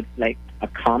serving. So it's like a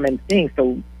common thing.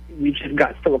 So we just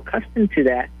got so accustomed to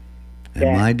that.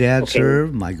 And my dad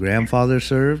served. My grandfather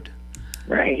served.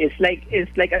 Right. It's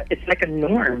like a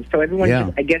norm. So everyone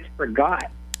just, I guess,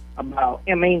 forgot about.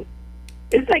 I mean,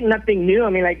 it's like nothing new. I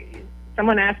mean, like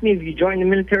someone asked me if you join the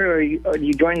military or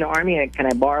you join the army, can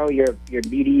I borrow your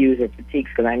BDUs or fatigues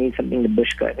because I need something to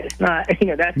bush cut. It's not.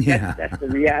 That's the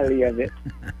reality of it.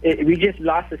 We just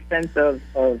lost a sense of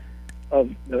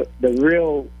the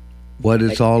real. What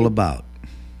it's all about.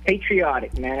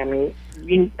 Patriotic, man. I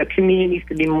mean, a community needs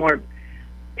to be more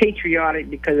patriotic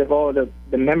because of all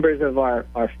the members of our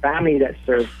family that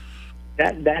serve.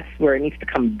 That's where it needs to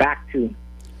come back to.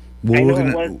 I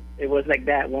know it was like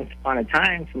that once upon a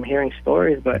time from hearing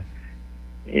stories, but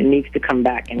it needs to come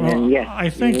back. And then yes, I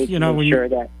think when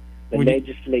that the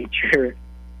legislature,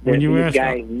 these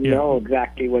guys know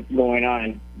exactly what's going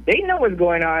on. They know what's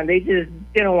going on. They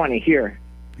don't want to hear.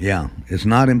 Yeah, it's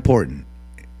not important.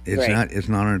 It's right. It's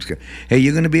not on its. Hey,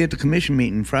 you're going to be at the commission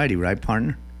meeting Friday, right,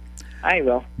 partner? I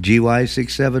will.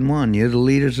 GY671. You're the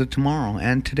leaders of tomorrow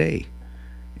and today,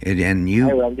 and you.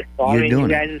 I will. Just following you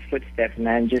guys' footsteps,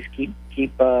 man. Just keep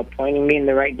pointing me in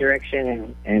the right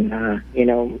direction, and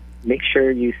make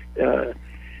sure you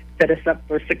set us up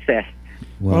for success.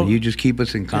 Well, you just keep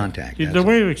us in contact. The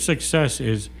way to success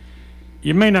is,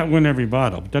 you may not win every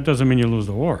battle, but that doesn't mean you lose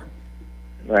the war.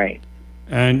 Right.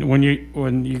 And when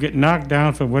you get knocked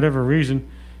down for whatever reason,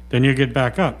 then you get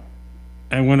back up.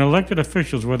 And when elected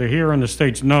officials, whether here or in the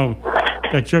States, know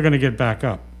that you're going to get back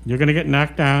up. You're going to get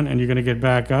knocked down, and you're going to get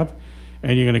back up,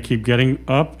 and you're going to keep getting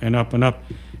up and up and up.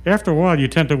 After a while, you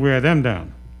tend to wear them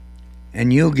down.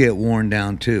 And you'll get worn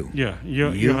down, too. Yeah.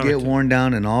 You'll get worn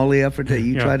down in all the effort that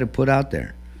you try to put out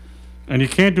there. And you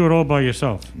can't do it all by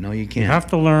yourself. No, you can't. You have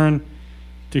to learn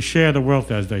to share the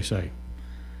wealth, as they say.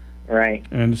 Right.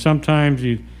 And sometimes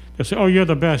there's They'll say, "Oh, you're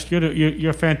the best.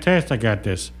 You're fantastic at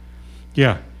this."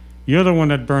 Yeah, you're the one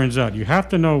that burns out. You have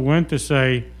to know when to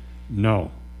say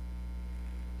no.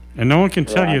 And no one can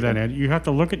tell you that, Ed. You have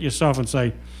to look at yourself and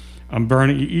say, "I'm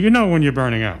burning." You know when you're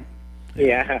burning out.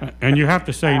 Yeah. And you have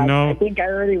to say no. I think I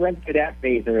already went through that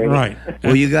phase already. Right.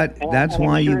 Well, that's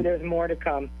why I'm sure you. there's more to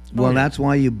come. Well, that's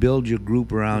why you build your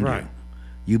group around Right.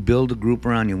 you. You build a group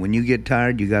around you. When you get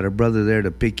tired, you got a brother there to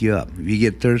pick you up. If you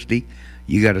get thirsty,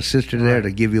 you got a sister there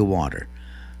to give you water.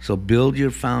 So build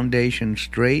your foundation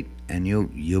straight, and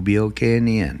you'll be okay in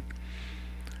the end.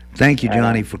 Thank you,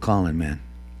 Johnny, for calling, man.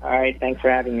 All right, thanks for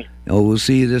having me. Oh, we'll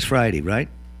see you this Friday, right?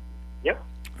 Yep.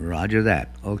 Roger that.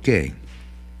 Okay.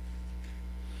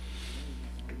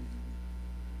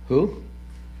 Who?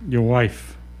 Your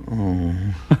wife. Oh.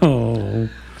 Oh.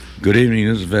 Good evening.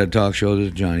 This is Vet Talk Show. This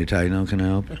is Johnny Taitano. Can I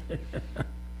help?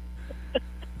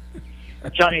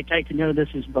 Johnny Taitano, this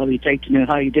is Bobby Taitano.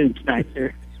 How you doing tonight,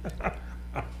 sir?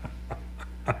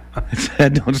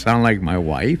 That don't sound like my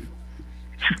wife.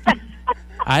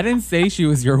 I didn't say she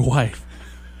was your wife.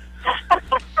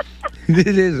 It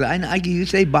is. You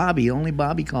say Bobby. Only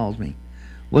Bobby calls me.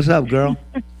 What's up, girl?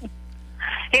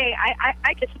 Hey,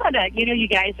 I just want to, you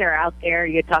guys are out there.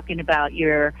 You're talking about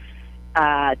your,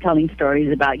 telling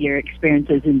stories about your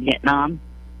experiences in Vietnam.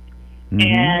 Mm-hmm.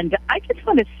 And I just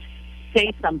want to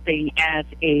say something as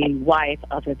a wife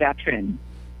of a veteran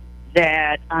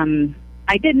that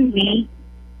I didn't meet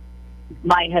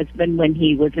my husband when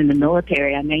he was in the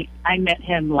military. I met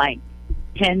him like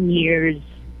 10 years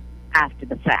after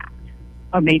the fact,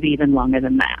 or maybe even longer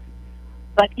than that.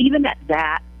 But even at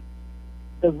that,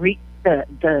 the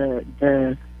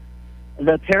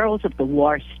perils of the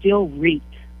war still reeked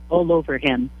all over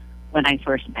him when I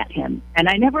first met him, and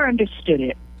I never understood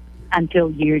it until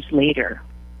years later,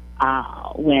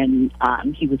 when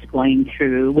he was going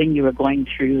through, when you were going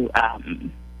through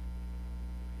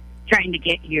trying to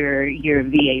get your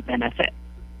VA benefit.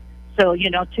 So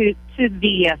to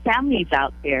the families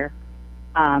out there,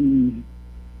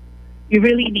 you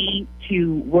really need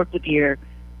to work with your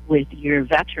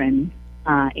veteran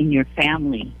in your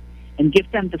family and give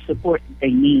them the support that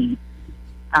they need,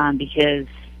 because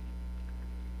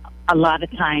a lot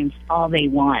of times all they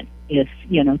want is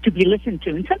to be listened to,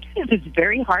 and sometimes it's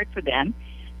very hard for them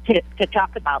to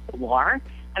talk about the war.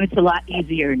 I mean, it's a lot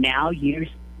easier now, years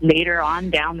later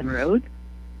on down the road,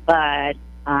 but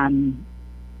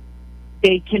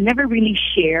they can never really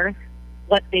share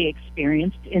what they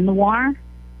experienced in the war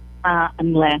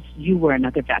unless you were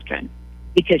another veteran,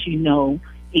 because you know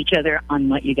each other on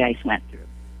what you guys went through.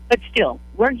 But still,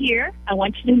 we're here. I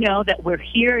want you to know that we're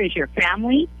here as your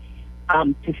family,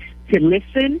 to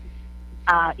listen,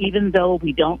 even though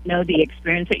we don't know the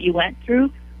experience that you went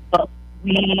through, but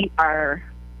we are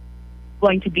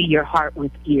going to be your heart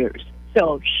with ears.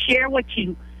 So share what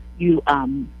you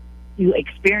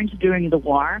experienced during the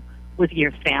war with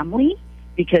your family,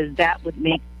 because that would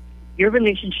make your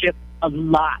relationship a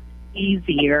lot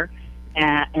easier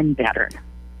and better.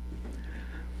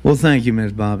 Well, thank you,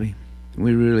 Ms. Bobby.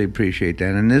 We really appreciate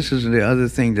that. And this is the other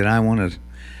thing that I want to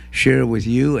share with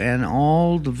you and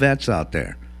all the vets out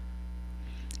there.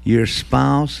 Your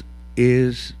spouse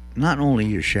is not only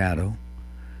your shadow.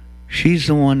 She's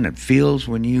the one that feels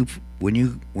when you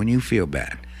feel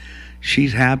bad.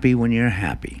 She's happy when you're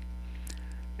happy.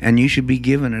 And you should be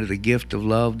giving her the gift of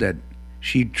love that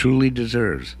she truly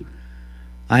deserves.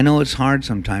 I know it's hard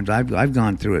sometimes. I've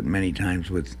gone through it many times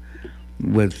with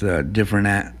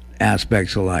different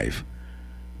aspects of life.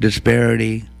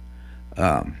 Disparity,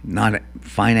 not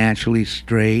financially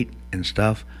straight and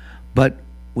stuff. But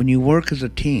when you work as a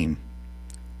team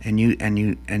and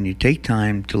you take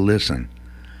time to listen,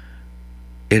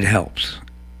 it helps.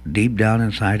 Deep down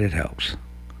inside, it helps.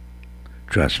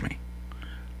 Trust me.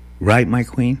 Right, my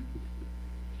queen?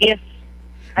 Yes.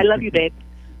 I love you, babe.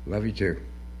 Love you too.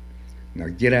 Now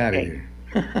get out of here.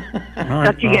 All right,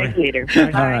 Talk to you guys Bobby. later. All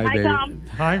right, Hi, baby. Tom.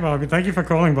 Hi, Bobby. Thank you for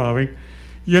calling, Bobby.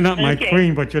 You're not my Okay.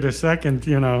 queen, but you're the second,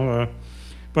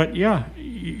 But yeah,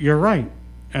 you're right.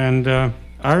 And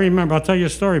I remember, I'll tell you a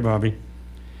story, Bobby.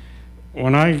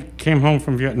 When I came home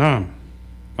from Vietnam,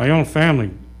 my own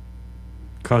family,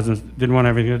 cousins, didn't want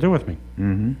everything to do with me.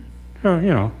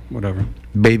 Mm-hmm. Whatever.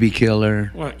 Baby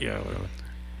killer. Well, yeah, whatever.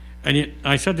 And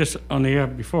I said this on the air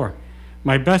before.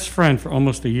 My best friend for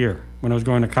almost a year, when I was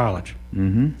going to college,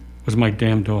 was my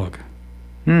damn dog.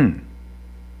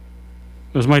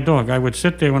 It was my dog. I would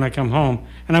sit there when I come home,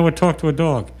 and I would talk to a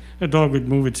dog. The dog would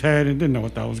move its head and didn't know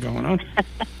what the hell was going on.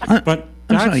 But I'm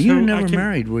that's sorry, you were who never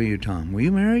married, were you, Tom? Were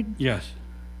you married? Yes.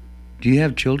 Do you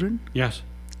have children? Yes.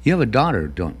 You have a daughter,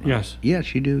 don't you? Yes.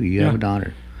 Yes, you do. You have a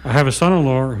daughter. I have a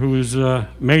son-in-law who is a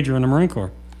major in the Marine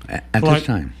Corps. At this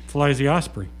time? Flies the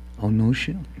Osprey. Oh, no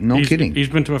shit. No kidding. He's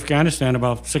been to Afghanistan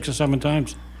about 6 or 7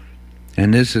 times.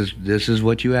 And this is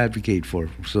what you advocate for.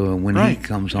 So when he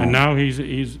comes home. And now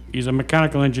he's a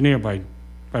mechanical engineer by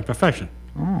profession.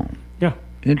 Oh. Yeah.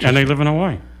 Interesting. And they live in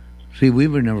Hawaii. See, we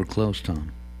were never close,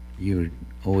 Tom. You were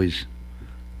always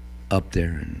up there,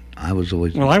 and I was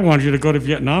always... Well, I wanted you to go to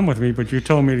Vietnam with me, but you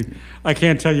told me, I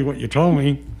can't tell you what you told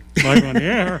me live on the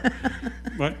air.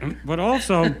 But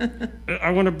also,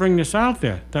 I want to bring this out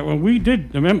there, that when we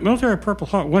did, the military Purple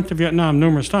Heart went to Vietnam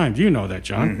numerous times. You know that,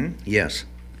 John. Mm-hmm. Yes.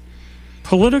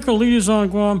 Political leaders on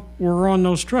Guam were on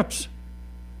those trips.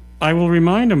 I will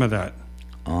remind them of that.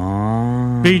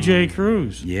 Oh. B.J.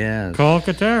 Cruz. Yes. Carl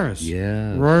Cateris.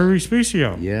 Yes. Roy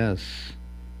Respicio. Yes.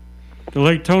 The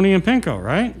late Tony and Pinko,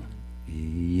 right?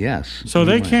 Yes. So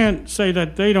they can't say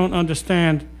that they don't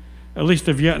understand at least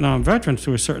the Vietnam veterans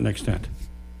to a certain extent.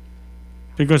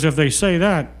 Because if they say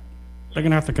that, they're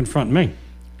going to have to confront me.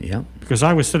 Yep. Because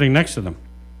I was sitting next to them.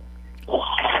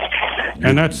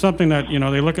 And that's something that,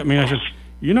 they look at me and I said,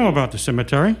 you know about the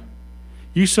cemetery.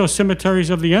 You saw cemeteries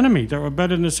of the enemy that were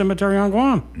better than the cemetery on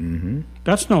Guam. Mm-hmm.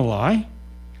 That's no lie.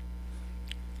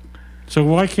 So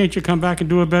why can't you come back and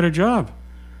do a better job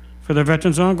for the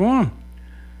veterans on Guam?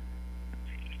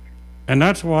 And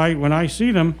that's why when I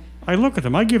see them, I look at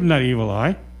them. I give them that evil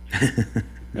eye.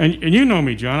 and you know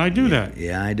me, John. I do that.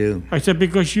 Yeah, I do. I said,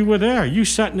 because you were there. You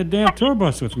sat in the damn tour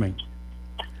bus with me.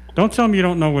 Don't tell me you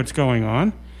don't know what's going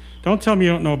on. Don't tell me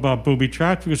you don't know about booby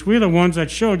traps, because we're the ones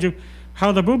that showed you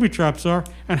how the booby traps are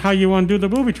and how you undo the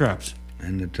booby traps.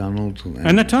 And the tunnels.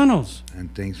 And the tunnels.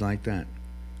 And things like that.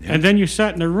 Yeah. And then you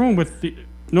sat in a room with the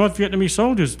North Vietnamese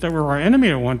soldiers that were our enemy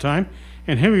at one time,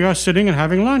 and here we are sitting and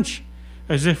having lunch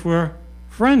as if we're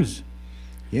friends.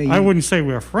 Yeah, I wouldn't say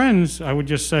we're friends. I would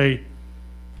just say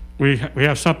we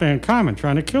have something in common,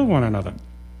 trying to kill one another.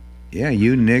 Yeah,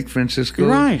 you, Nick Francisco,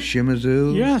 right.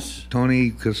 Shimizu, yes,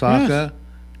 Tony Kasaka, yes.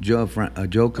 Joe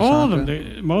Kasaka. All of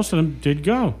them, most of them did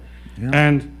go. Yeah.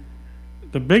 And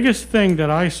the biggest thing that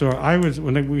I saw,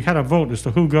 when we had a vote as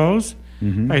to who goes,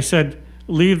 I said,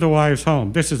 leave the wives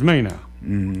home. This is me now.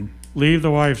 Mm-hmm. Leave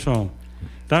the wives home.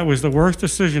 That was the worst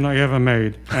decision I ever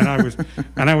made, and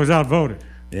I was outvoted.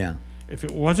 Yeah. If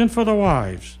it wasn't for the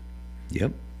wives,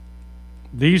 yep,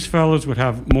 these fellas would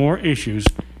have more issues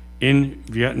in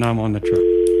Vietnam on the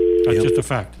trip. That's just a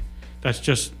fact. That's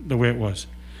just the way it was.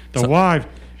 The wives,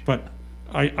 but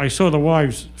I saw the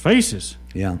wives' faces.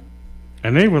 Yeah.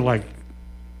 And they were like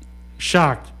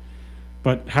shocked,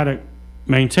 but had to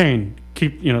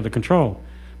keep the control.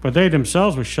 But they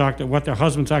themselves were shocked at what their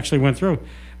husbands actually went through.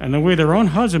 And the way their own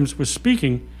husbands were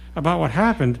speaking about what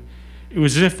happened, it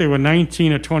was as if they were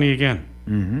 19 or 20 again.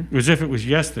 Mm-hmm. It was as if it was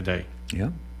yesterday.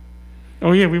 Yeah.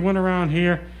 Oh, yeah, we went around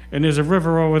here, and there's a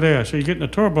river over there. So you get in a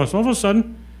tour bus, all of a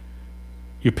sudden,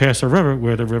 you pass a river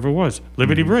where the river was.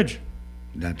 Liberty Bridge.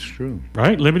 That's true.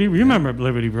 Right? Liberty, you remember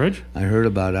Liberty Bridge? I heard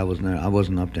about it. I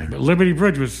wasn't up there. But Liberty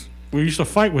Bridge we used to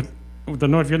fight with the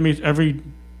North Vietnamese every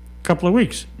couple of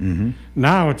weeks. Mm-hmm.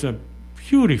 Now it's a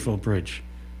beautiful bridge.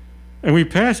 And we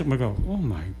pass it and we go, oh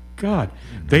my God.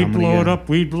 They blow it up,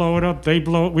 we blow it up, they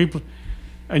blow it,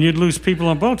 and you'd lose people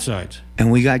on both sides.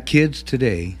 And we got kids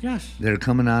today that are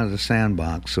coming out of the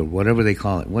sandbox or whatever they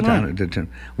call it.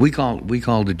 We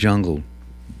call the jungle.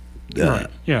 Right.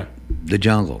 Yeah. The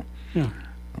jungle. Yeah.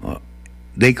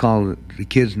 They call the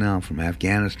kids now from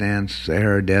Afghanistan,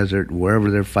 Sahara Desert,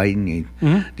 wherever they're fighting.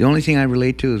 Mm-hmm. The only thing I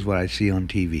relate to is what I see on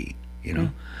TV, Yeah.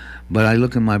 But I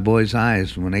look in my boys'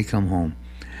 eyes when they come home,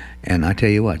 and I tell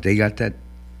you what, they got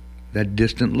that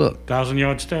distant look.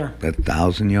 1,000-yard stare. That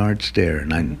 1,000-yard stare,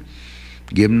 and I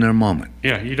give them their moment.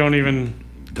 Yeah, you don't even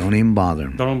bother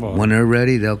them. Don't bother. When they're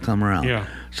ready, they'll come around. Yeah.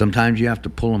 Sometimes you have to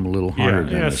pull them a little harder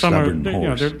than a stubborn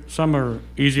horse. Some are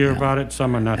easier about it,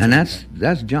 some are not. And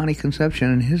that's Johnny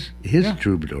Conception and his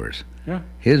troubadours. Yeah.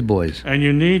 His boys. And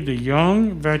you need the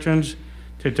young veterans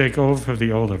to take over for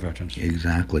the older veterans.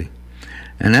 Exactly.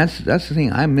 And that's the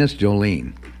thing. I miss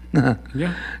Jolene.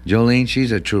 Yeah. Jolene,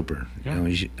 she's a trooper. Yeah.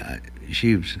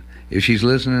 If she's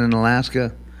listening in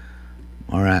Alaska,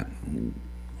 all right,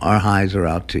 our highs are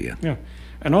out to you. Yeah.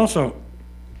 And also,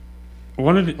 we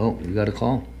got a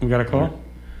call. We got a call? Right.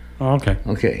 Oh, okay.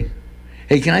 Okay.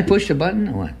 Hey, can I push the button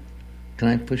or what? Can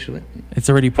I push the button? It's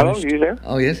already pushed. Hello, you there?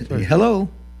 Oh, yes. Hello.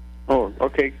 Oh,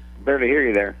 okay. Barely hear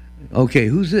you there. Okay,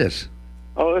 who's this?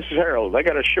 Oh, this is Harold. I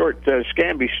got a short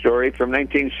Scamby story from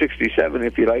 1967,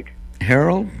 if you like.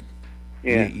 Harold?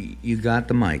 Yeah. You got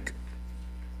the mic.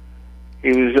 He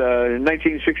was in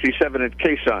 1967 at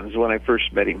Caisson's when I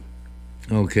first met him.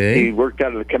 Okay. He worked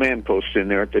out of the command post in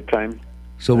there at the time.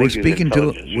 So we're speaking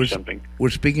to something.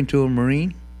 we're speaking to a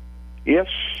Marine. Yes,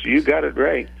 you got it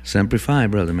right. Semper Fi,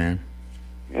 brother man.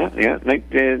 Yeah.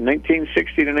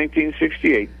 1960 to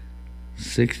 1968.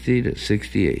 60 to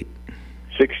 68.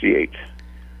 68.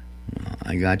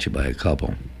 I got you by a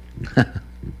couple.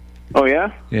 Oh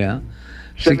yeah. Yeah.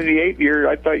 78.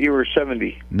 I thought you were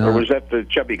 70. No. Or was that the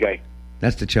chubby guy?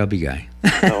 That's the chubby guy.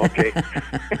 Oh, okay.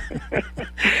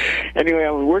 Anyway, I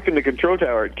was working the control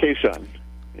tower at Quezon.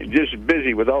 Just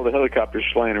busy with all the helicopters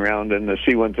flying around and the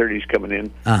C-130s coming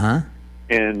in. Uh-huh.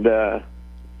 And the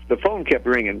phone kept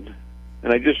ringing,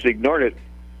 and I just ignored it,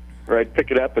 or I'd pick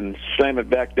it up and slam it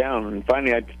back down. And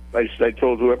finally, I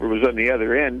told whoever was on the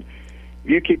other end,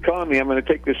 if you keep calling me, I'm going to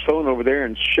take this phone over there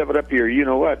and shove it up your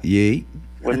you-know-what Yeet.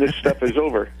 when this stuff is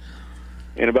over.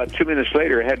 And about 2 minutes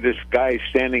later, I had this guy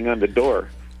standing on the door,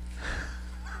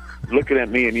 looking at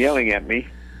me and yelling at me,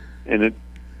 and it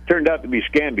turned out to be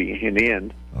Scamby in the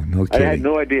end. Oh, no I kidding. had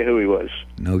no idea who he was.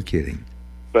 No kidding.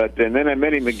 And then I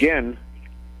met him again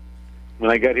when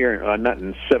I got here, not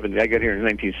in 70, I got here in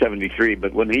 1973,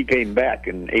 but when he came back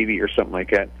in 80 or something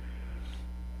like that,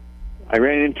 I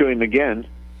ran into him again,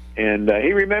 and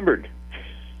he remembered.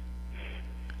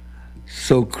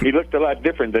 So he looked a lot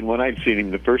different than when I'd seen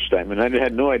him the first time, and I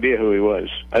had no idea who he was.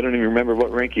 I don't even remember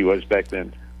what rank he was back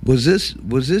then. Was this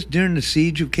during the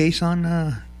siege of Quezon,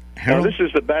 Harold? No, this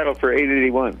is the battle for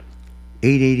 881.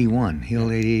 881,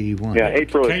 Hill 881. Yeah,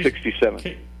 April of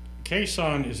 67.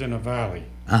 Quezon is in a valley.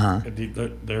 Uh-huh.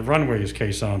 The runway is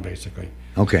Quezon, basically.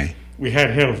 Okay. We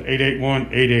had hills, 881,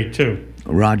 882.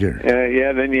 Roger.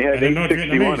 Yeah, then you had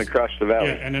 861 across the valley.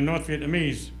 Yeah, and the North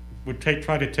Vietnamese would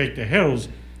try to take the hills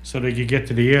so they could get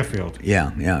to the airfield.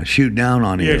 Yeah. Shoot down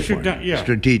on the airport. Shoot down, yeah.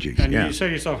 Strategic, and yeah. you say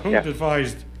to yourself, who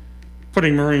devised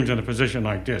putting Marines in a position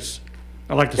like this?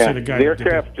 I like to say the guy. The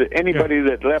aircraft, anybody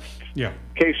that left Yeah.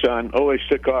 Quezon always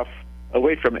took off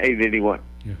away from 881.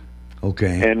 Yeah.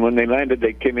 Okay. And when they landed,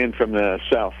 they came in from the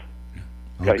south.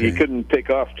 Okay. You couldn't take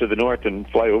off to the north and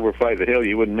overfly the hill.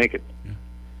 You wouldn't make it. Yeah.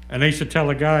 And they used to tell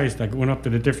the guys that went up to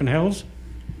the different hills,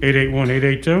 881,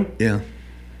 882. Yeah.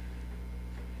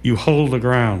 You hold the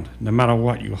ground, no matter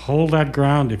what. You hold that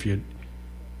ground. If you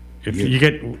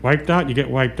get wiped out, you get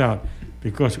wiped out,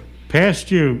 because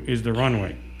past you is the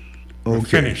runway. We're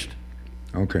finished.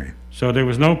 Okay. So there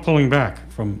was no pulling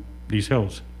back from these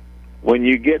hills. When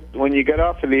you get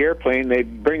off of the airplane, they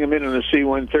bring them in on a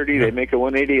C-130. They make a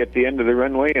 180 at the end of the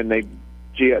runway, and the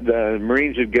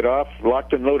Marines would get off,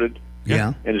 locked and loaded,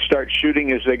 Yeah. and start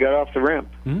shooting as they got off the ramp.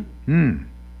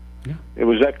 Yeah. It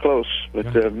was that close.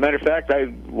 But matter of fact,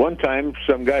 one time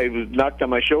some guy was knocked on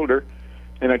my shoulder,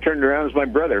 and I turned around. It was my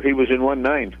brother. He was in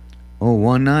 19.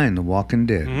 Oh, 19, The Walking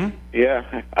Dead. Mm-hmm.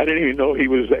 Yeah, I didn't even know he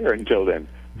was there until then.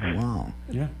 Wow.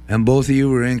 Yeah. And both of you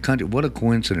were in country. What a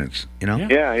coincidence, you know?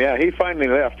 Yeah. He finally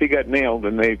left. He got nailed,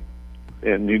 and he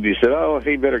said, "Oh,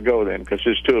 he better go then, because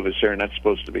there's two of us there, and not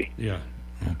supposed to be." Yeah.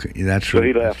 Okay, that's so true.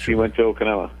 he left. He went to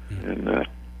Okinawa, and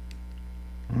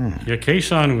yeah,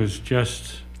 Quezon was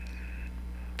just.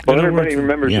 Well, everybody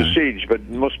remembers the siege, but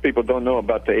most people don't know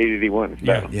about the 881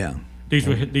 battle. Yeah.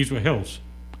 These were hills.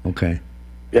 Okay.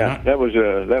 Yeah, that was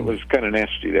kind of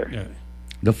nasty there. Yeah.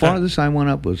 The farthest I went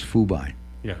up was Fubai.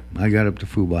 Yeah. I got up to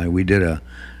Fubai. We did a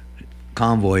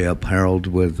convoy up, Harold,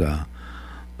 with it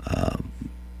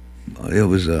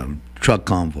was a truck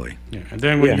convoy. Yeah, and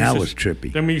then that was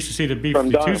trippy. Then we used to see the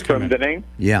B-52s come in. From Da Nang?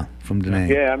 Yeah, from Da Nang.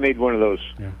 Yeah, I made one of those.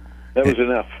 Yeah. That was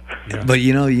enough. Yeah. But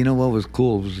you know what was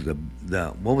cool was the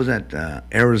what was that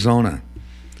Arizona?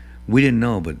 We didn't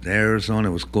know, but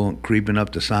Arizona was creeping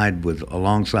up the side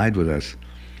alongside with us,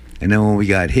 and then when we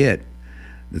got hit,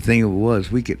 the thing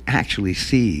was we could actually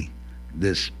see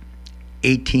this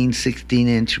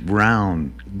 16-inch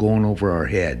round going over our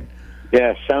head.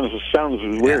 Yeah, sounds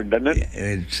weird, doesn't it?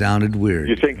 It sounded weird.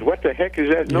 You think, what the heck is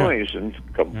that noise? And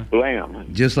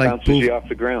blam, just like bounces you off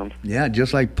the ground. Yeah,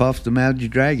 just like Puff the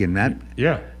Magic Dragon.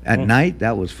 At night,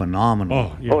 that was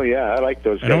phenomenal. Oh yeah, I like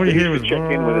those. And all you hear was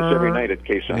check in with us every night at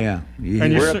Quezon. Yeah,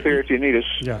 and we're up there if you need us.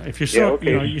 Yeah, if you saw,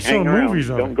 you saw hang around. movies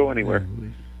of Don't it. go anywhere.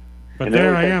 But and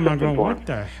there I am. I'm going, what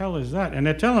the hell is that? And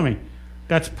they're telling me,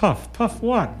 that's Puff. Puff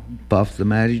what? Puff the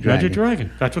Magic Dragon. Magic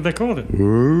Dragon. That's what they called it.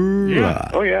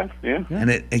 Yeah. Oh yeah. And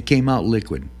it came out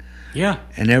liquid. Yeah.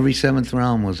 And every seventh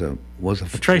round was a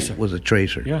tracer. Was a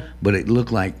tracer. Yeah. But it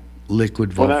looked like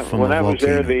liquid from a volcano. When I was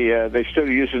there, they still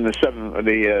using the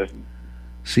C-47.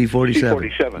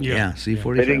 C-47. Yeah,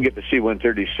 C-47. They didn't get the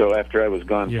C-130 so after I was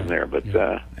gone from there, but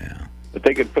but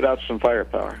they could put out some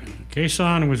firepower.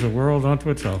 Quezon was a world unto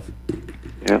itself.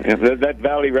 Yeah, that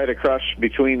valley right across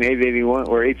between 881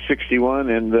 or 861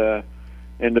 and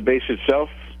the base itself,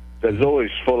 There's always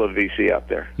full of VC out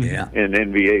there. Yeah. And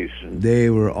NVAs. They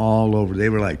were all over. They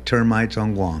were like termites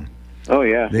on Guam. Oh,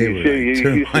 yeah. They You were used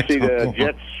to see the like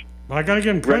jets Well, I got to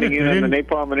give them credit. running in on the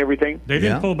napalm and everything. They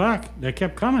didn't Yeah. pull back. They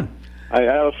kept coming. I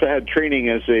also had training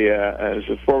as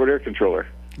a forward air controller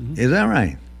Is that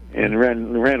right? and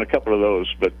ran a couple of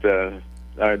those. But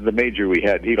the major we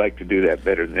had, he liked to do that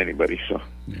better than anybody. So.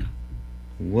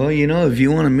 Well, you know, if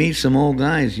you want to meet some old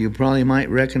guys, you probably might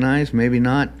recognize, maybe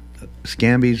not.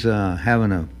 Scamby's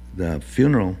having the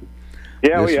funeral.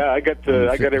 Yeah, This- I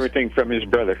got everything from his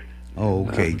brother. Oh,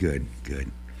 okay, good.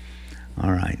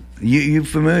 All right. You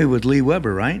familiar with Lee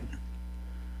Weber, right?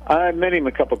 I met him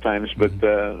a couple times, but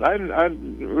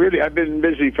I've been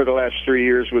busy for the last 3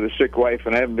 years with a sick wife,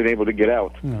 and I haven't been able to get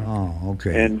out. Oh,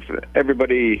 okay. And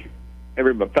everybody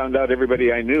found out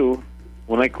everybody I knew.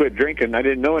 When I quit drinking, I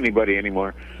didn't know anybody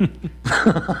anymore.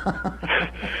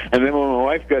 And then when my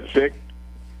wife got sick,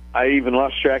 I even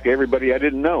lost track of everybody I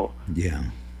didn't know. Yeah.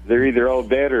 They're either all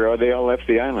dead or they all left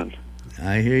the island.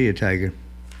 I hear you, Tiger.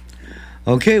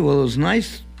 Okay, well, it was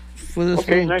nice for this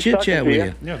Okay, little nice chit-chat talking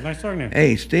with to you. Yeah, nice talking to you.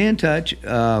 Hey, stay in touch.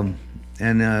 And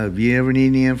if you ever need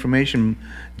any information,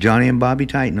 Johnny and Bobby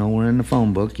Taitano, we're in the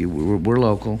phone book. We're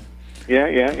local. Yeah.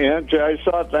 I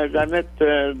saw it. I met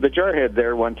the Jarhead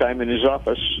there one time in his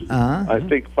office. Uh-huh. I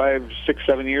think 5, 6,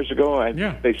 7 years ago.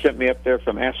 They sent me up there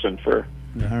from Aston for.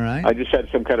 All right. I just had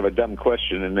some kind of a dumb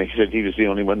question, and they said he was the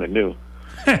only one that knew.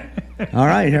 All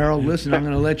right, Harold. Listen, I'm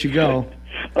going to let you go.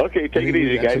 Okay, take it easy,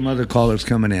 We got guys. some other callers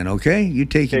coming in, okay? You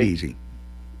take it Okay. easy.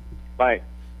 Bye.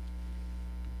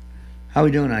 How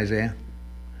we doing, Isaiah?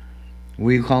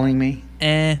 Were you calling me?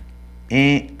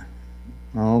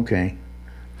 Oh, okay.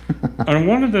 On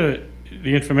one of the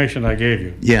information I gave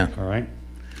you. Yeah. All right.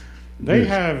 They This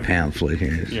have pamphlet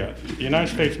here. Yeah, the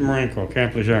United States Marine Corps,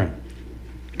 Camp Lejeune.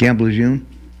 Camp Lejeune?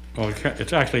 Well,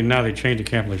 it's actually now they changed to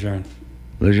Camp Lejeune.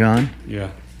 Lejeune? Yeah,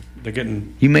 they're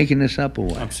getting. You making this up or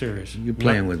what? I'm serious. You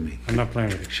playing with me? I'm not playing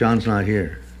with you. Sean's not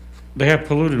here. They have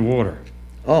polluted water.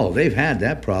 Oh, they've had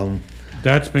that problem.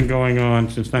 That's been going on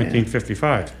since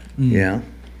 1955. Yeah.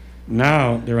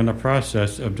 Now they're in the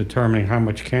process of determining how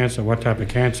much cancer, what type of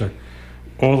cancer,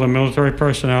 all the military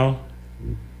personnel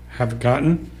have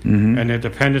gotten, and their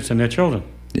dependents and their children.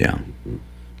 Yeah.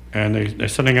 And they're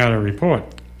sending out a report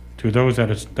to those that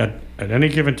at any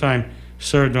given time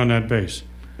served on that base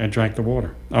and drank the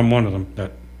water. I'm one of them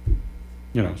that,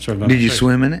 served on Did the you base.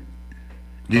 swim in it?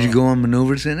 Did you go on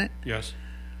maneuvers in it? Yes.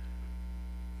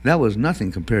 That was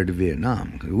nothing compared to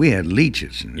Vietnam. 'Cause we had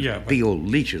leeches, and Yeah, but- big old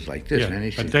leeches like this, man.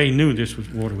 Yeah, but they knew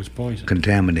water was poison.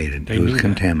 Contaminated. They It was knew that.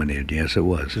 contaminated. Yes, it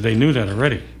was. So they knew that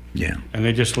already. Yeah. And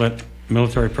they just let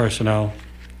military personnel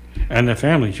and their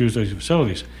families use those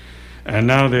facilities. And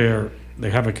now they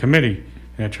have a committee,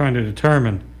 and they're trying to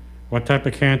determine what type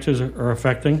of cancers are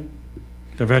affecting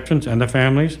the veterans and the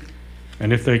families,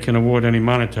 and if they can award any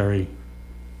monetary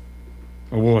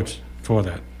awards for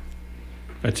that.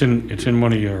 It's in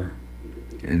one of your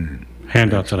And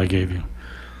handouts that I gave you,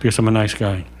 because I'm a nice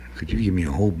guy. could you give me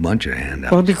a whole bunch of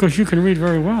handouts? Well, because you can read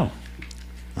very well.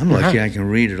 I'm lucky I can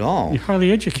read it all. You're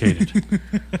highly educated.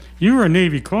 You were a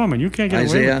Navy corpsman. You can't get away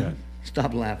with Isaiah, that.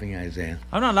 stop laughing, Isaiah.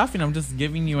 I'm not laughing. I'm just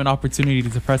giving you an opportunity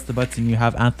to press the button. You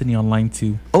have Anthony on line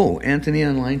 2. Oh, Anthony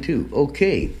on line 2.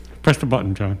 Okay. Press the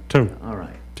button, John. 2. All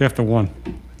right. It's after 1.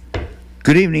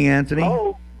 Good evening, Anthony.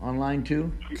 Hello. On line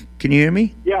 2. Can you hear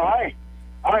me? Yeah,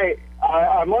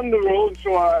 I'm on the road,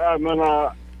 so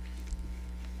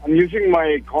I'm using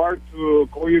my car to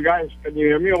call you guys. Can you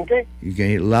hear me okay? You can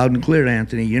hear loud and clear,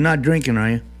 Anthony. You're not drinking, are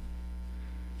you?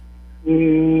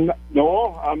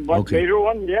 No, but Okay. later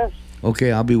on, yes.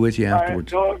 Okay, I'll be with you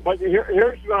afterwards. But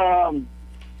here's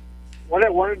what I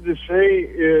wanted to say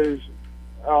is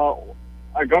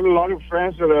I got a lot of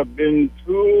friends that have been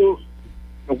through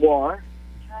the war,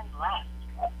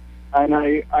 and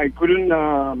I couldn't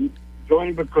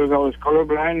join because I was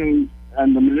colorblind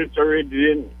and the military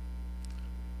didn't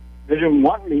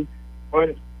want me.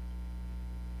 But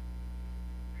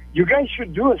you guys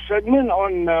should do a segment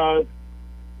on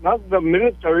not the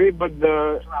military but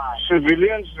the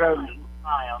civilians that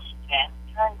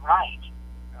Turn right.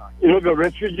 the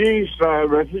refugees,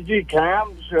 refugee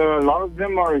camps. A lot of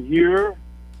them are here.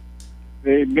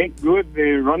 They make good.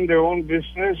 They run their own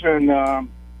business, and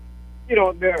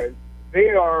they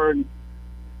are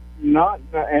not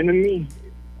the enemy.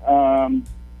 I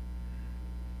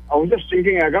was just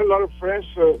thinking. I got a lot of friends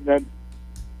that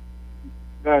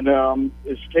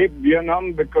escaped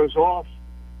Vietnam because of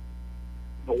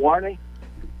the warning.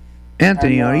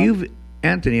 Anthony, And,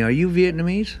 are you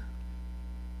Vietnamese?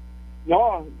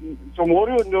 No, so what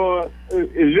do you know?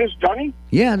 Is this Johnny?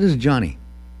 Yeah, this is Johnny.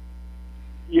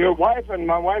 your wife and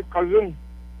my wife cousin.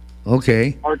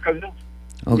 Okay. Our cousin.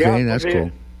 Okay, Yeah, that's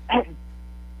cool.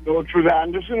 Go through the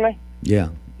Anderson, eh? Yeah.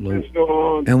 And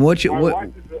so And what you my what? wife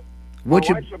is a- What my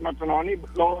you? wife's a Matanani,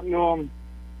 but no,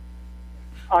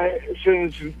 I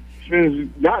since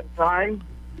that time,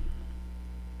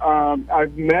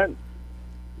 I've met,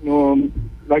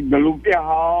 like the Lumpia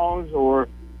House or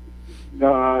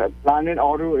the Planet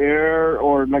Auto Air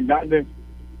or like that.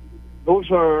 Those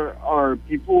are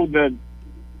people that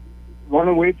run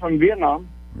away from Vietnam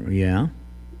Yeah.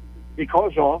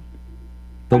 because of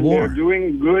The and war. They're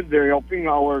doing good. They're helping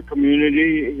our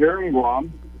community here in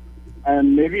Guam.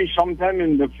 And maybe sometime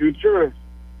in the future,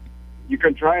 you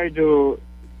can try to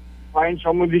find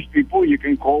some of these people. You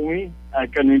can call me. I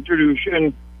can introduce you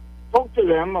and talk to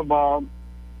them about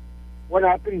what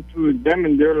happened to them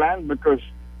in their land. Because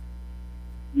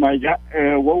my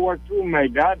World War II, my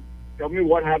dad told me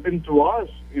what happened to us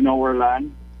in our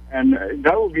land, and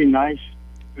that would be nice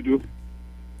to do.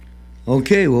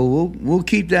 Okay, well, we'll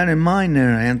keep that in mind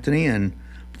there, Anthony, and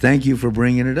thank you for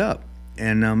bringing it up.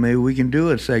 And maybe we can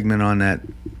do a segment on that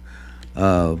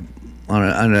at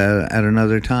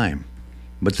another time.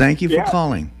 But thank you for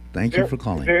calling. Thank you for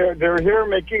calling. They're here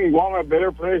making Guam a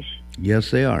better place.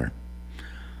 Yes, they are.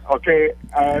 Okay,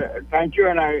 thank you,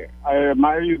 and I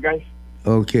admire you guys.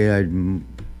 Okay,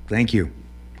 thank you.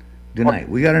 Good night.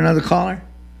 We got another caller?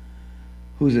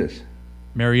 Who's this?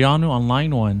 Mariano on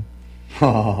line 1.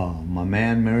 Oh, my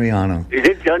man Mariano. Is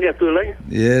it Johnny Atulay?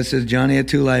 Yes, it's Johnny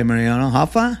Atulay, Mariano. How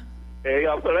far? Hey,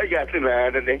 I'm going to get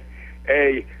to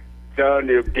Hey, John,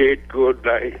 you did good.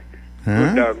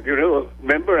 Huh? Good,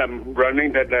 remember I'm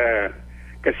running that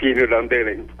casino down there.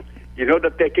 And you know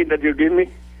the ticket that you gave me?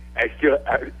 I still,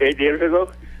 8 years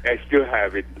ago, I still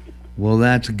have it. Well,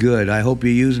 that's good. I hope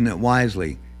you're using it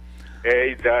wisely.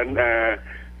 Hey, John,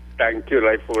 thank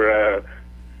you for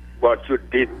what you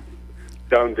did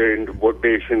down there in the boat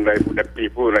basin, with the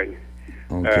people,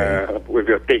 with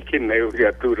your taking, with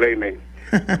your two lane.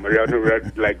 Mariano,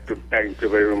 I'd like to thank you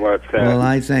very much. Well,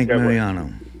 I thank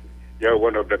Mariano. You're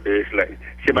one of the best.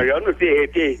 Si Mariano,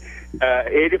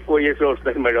 84 years old.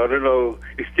 Mariano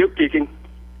is still kicking.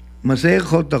 Masaya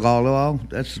ko Tagalog.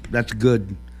 That's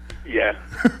good. Yeah.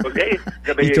 Okay.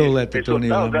 He told that to Tony.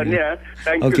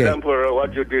 Thank you, Sam, for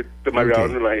what you did to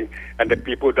Mariano, and the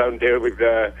people down there with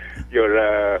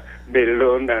your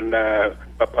melon and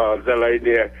papaya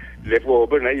there.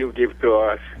 Leftover now you give to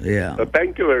us. Yeah. So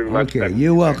thank you very much. Okay,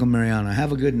 you're welcome, Mariano.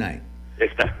 Have a good night.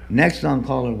 Yes, sir. Next on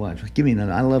caller one. Give me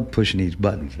another. I love pushing these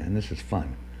buttons, man. This is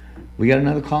fun. We got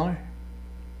another caller?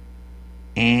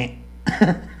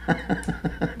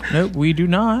 Nope, we do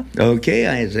not. Okay,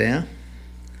 Isaiah.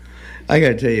 I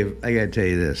gotta tell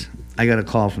you this. I got a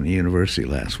call from the university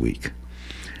last week.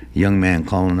 A young man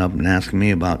calling up and asking me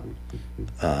about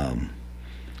Mr.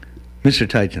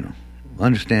 Taitano. I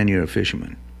understand you're a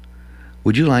fisherman.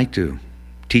 Would you like to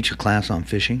teach a class on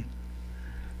fishing?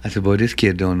 I said, boy, this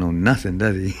kid don't know nothing,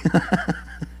 does he?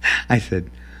 I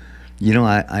said,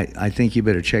 I think you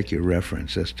better check your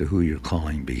reference as to who you're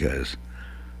calling, because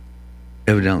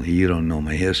evidently you don't know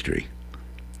my history.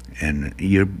 And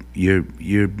you're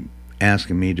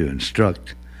asking me to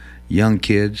instruct young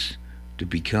kids to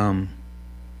become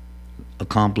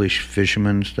accomplished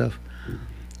fishermen and stuff.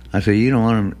 I said, you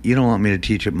don't want me to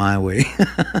teach it my way.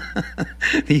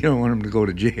 You don't want them to go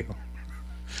to jail.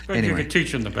 But anyway, you could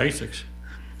teach them the basics.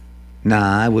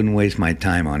 Nah, I wouldn't waste my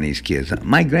time on these kids.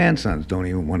 My grandsons don't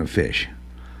even want to fish.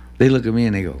 They look at me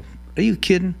and they go, "Are you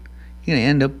kidding? You're gonna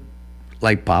end up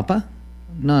like Papa?"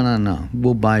 No.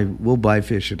 We'll buy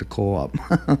fish at the co-op,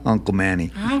 Uncle Manny.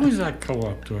 How is that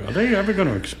co-op to it? Are they ever going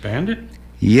to expand it?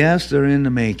 Yes, they're in the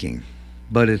making,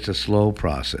 but it's a slow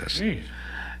process. Jeez.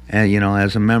 And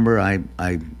as a member, I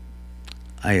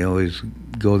always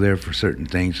go there for certain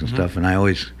things and stuff, and I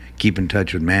always keep in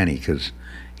touch with Manny, because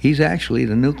he's actually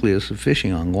the nucleus of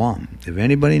fishing on Guam. If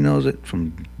anybody knows it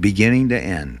from beginning to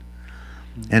end,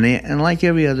 and like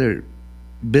every other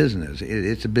business,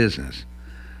 it's a business.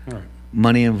 Right.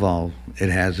 Money involved. It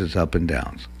has its up and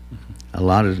downs. A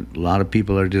lot of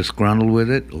people are disgruntled with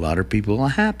it. A lot of people are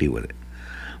happy with it.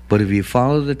 But if you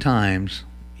follow the times,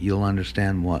 you'll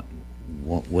understand what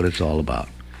it's all about.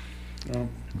 Well,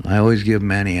 I always give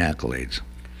Manny accolades.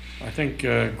 I think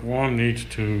Guam needs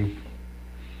to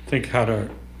think how to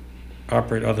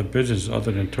operate other businesses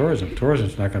other than tourism.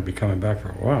 Tourism's not going to be coming back for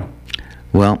a while.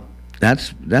 Well,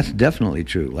 that's definitely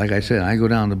true. Like I said, I go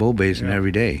down the Bow Basin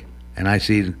every day, and I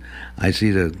see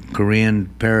the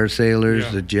Korean parasailers,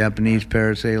 the Japanese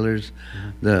parasailers,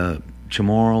 the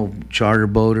Chamorro charter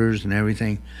boaters, and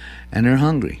everything, and they're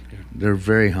hungry. Yeah. They're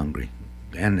very hungry,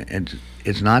 and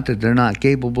it's not that they're not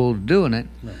capable of doing it.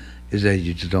 No. Is that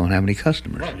you just don't have any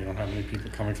customers. Right, you don't have any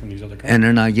people coming from these other countries. And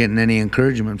they're not getting any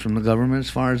encouragement from the government as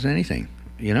far as anything.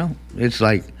 You know, it's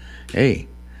like, hey,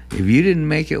 if you didn't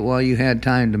make it while you had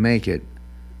time to make it,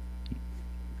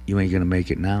 you ain't gonna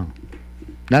make it now.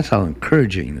 That's how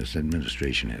encouraging this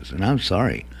administration is, and I'm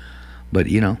sorry, but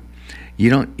you know, you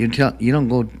don't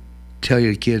go tell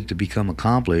your kids to become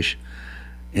accomplished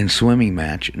in swimming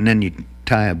match, and then you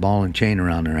tie a ball and chain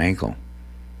around their ankle.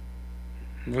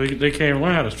 Well, they can't even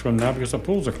learn how to swim now because the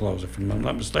pools are closed, if I'm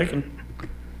not mistaken.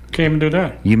 Can't even do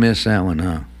that. You missed that one,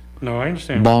 huh? No, I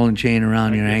understand. Ball and chain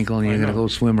around your ankle, and you're going to go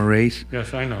swim a race?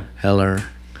 Yes, I know. Heller.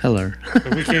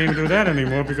 But we can't even do that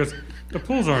anymore because the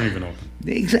pools aren't even open.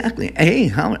 Exactly.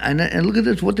 Hey, and look at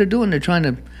this, what they're doing. They're trying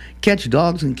to catch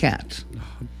dogs and cats.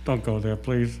 Don't go there,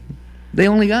 please. They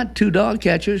only got 2 dog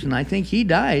catchers, and I think he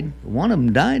died. One of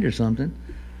them died or something.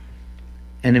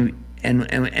 And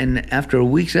after a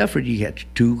week's effort, you get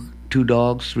two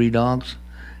dogs, 3 dogs,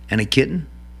 and a kitten.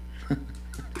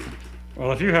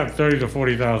 Well, if you have 30 to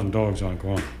 40,000 dogs on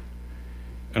Guam,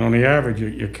 and on the average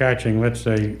you're catching, let's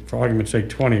say, for argument's sake,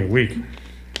 20 a week.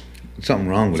 Something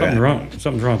wrong with that.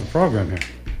 Something's wrong with the program here.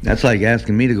 That's like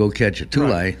asking me to go catch a tulay.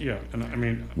 Right. Yeah, and I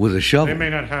mean, with a shovel. They may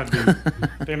not have the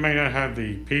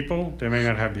people, they may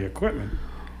not have the equipment,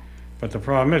 but the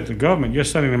problem is the government. You're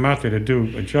sending them out there to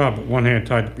do a job with one hand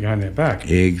tied behind their back.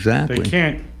 Exactly. They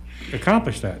can't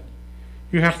accomplish that.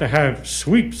 You have to have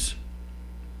sweeps.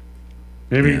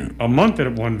 Maybe a month at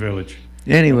one village.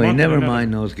 Anyway, never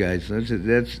mind those guys.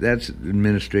 That's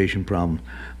administration problem.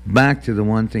 Back to the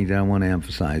one thing that I want to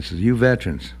emphasize is you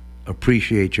veterans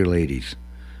appreciate your ladies.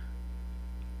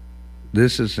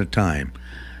 This is the time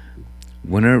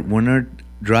when they're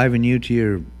driving you to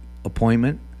your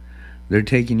appointment, they're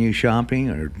taking you shopping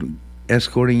or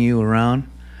escorting you around,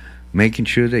 making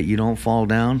sure that you don't fall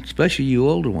down, especially you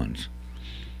older ones.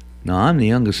 Now, I'm the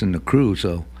youngest in the crew,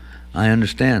 so I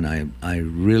understand. I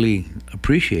really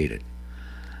appreciate it.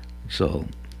 So,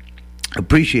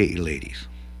 appreciate you ladies.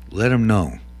 Let them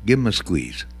know. Give them a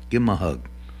squeeze. Give them a hug.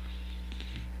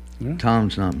 Yeah.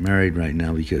 Tom's not married right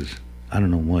now because I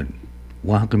don't know what.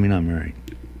 Well, how come you're not married?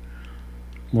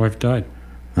 Wife died.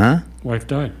 Huh? Wife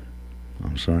died.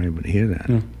 I'm sorry to hear that.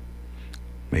 Yeah.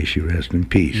 May she rest in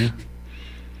peace. Yeah.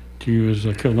 She was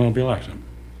killed in an automobile accident.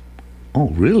 Oh,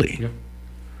 really? Yeah.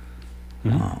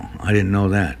 Mm-hmm. Wow, I didn't know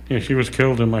that. Yeah, she was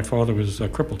killed and my father was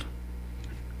crippled.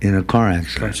 In a car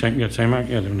accident? They're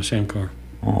in the same car.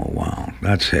 Oh, wow.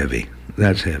 That's heavy.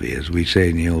 That's heavy, as we say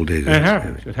in the old days. It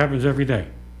happens. Heavy. It happens every day.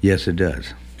 Yes, it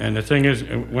does. And the thing is,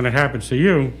 when it happens to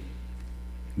you...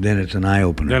 Then it's an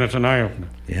eye-opener.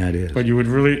 Yeah, it is. But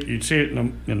you'd see it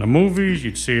in the movies,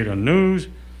 you'd see it on news,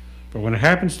 but when it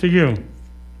happens to you,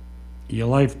 your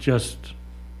life just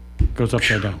goes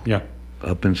upside down. Yeah.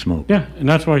 Up in smoke. Yeah, and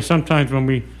that's why sometimes when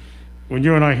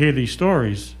you and I hear these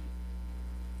stories,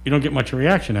 you don't get much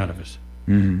reaction out of us.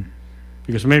 Mm-hmm.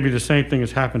 Because maybe the same thing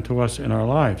has happened to us in our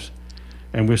lives,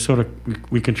 and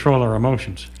we control our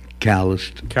emotions.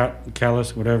 Calloused.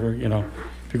 Callous, whatever,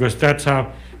 because that's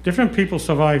how different people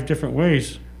survive different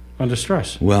ways under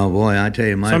stress. Well, boy, I tell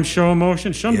you, some show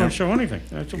emotion, some don't show anything.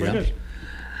 That's the way it is.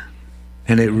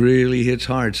 And it really hits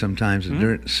hard sometimes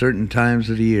at certain times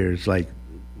of the year. It's like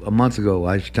a month ago,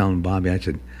 I was telling Bobby, I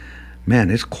said, man,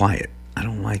 it's quiet. I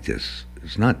don't like this.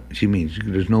 It's not, she means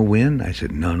there's no wind? I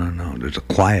said, no, there's a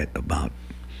quiet about.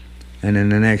 And then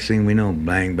the next thing we know,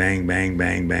 bang, bang, bang,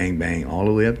 bang, bang, bang, all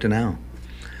the way up to now.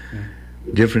 Yeah.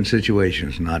 Different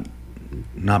situations,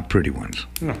 not pretty ones.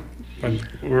 No, but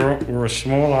we're a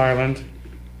small island.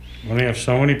 We only have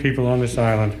so many people on this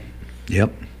island.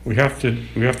 Yep. We have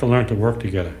to learn to work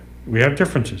together. We have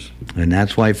differences. And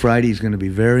that's why Friday's going to be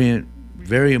very,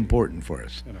 very important for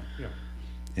us. Yeah.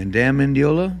 And Dan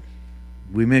Mendiola,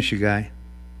 we miss you, guy.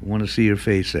 We want to see your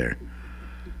face there.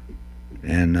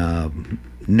 And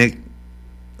Nick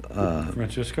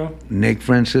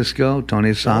Francisco,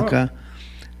 Tony Saka,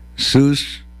 Sue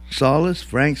Solis,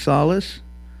 Frank Solis,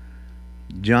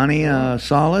 Johnny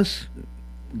Solis,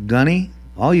 Gunny.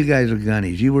 All you guys are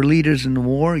gunnies. You were leaders in the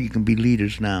war. You can be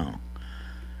leaders now.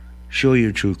 Show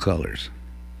your true colors.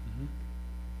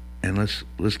 And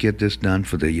let's get this done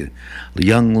for the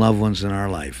young loved ones in our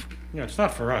life. Yeah, it's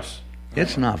not for us.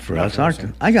 It's not for us.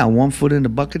 I got one foot in the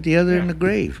bucket, the other in the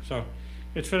grave. So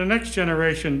it's for the next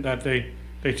generation that they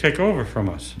take over from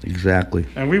us. Exactly.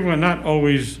 And we were not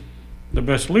always the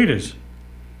best leaders.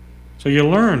 So you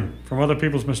learn from other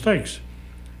people's mistakes.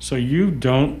 So you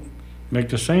don't make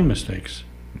the same mistakes.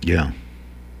 Yeah.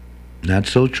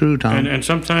 That's so true, Tom. And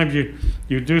sometimes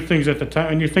you do things at the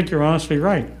time and you think you're honestly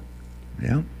right.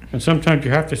 Yeah. And sometimes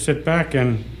you have to sit back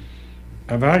and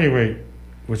evaluate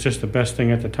what's just the best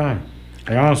thing at the time.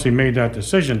 I honestly made that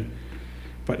decision,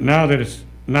 but now that it's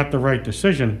not the right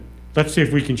decision, let's see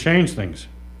if we can change things.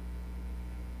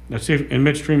 Let's see if in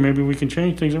midstream maybe we can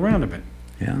change things around a bit.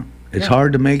 Yeah. It's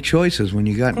hard to make choices when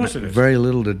you got very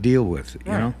little to deal with,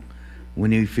 you know?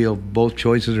 When you feel both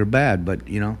choices are bad, but,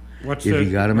 you know, you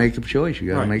got to make a choice, you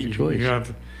got to make a choice. You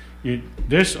have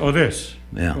this or this.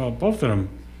 Yeah. Well, both of them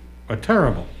are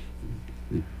terrible.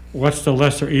 What's the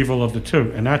lesser evil of the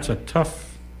two? And that's a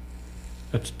tough,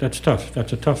 that's tough.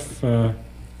 That's a tough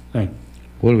thing.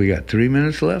 What do we got, 3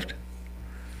 minutes left?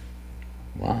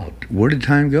 Wow, where did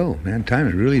time go, man? Time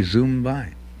is really zooming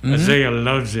by. Isaiah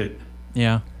loves it.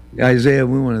 Yeah. Isaiah,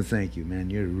 we want to thank you, man.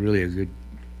 You're really a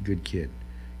good kid.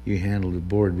 You handled the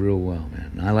board real well,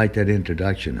 man. I like that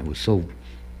introduction. It was so...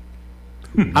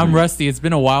 I'm rusty. It's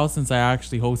been a while since I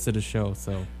actually hosted a show,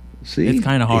 so See, it's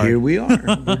kind of hard. Here we are.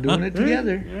 We're doing it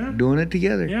together. Yeah. Doing it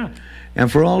together. Yeah.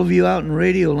 And for all of you out in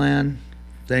Radio Land,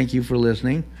 thank you for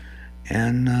listening.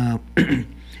 And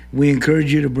we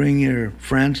encourage you to bring your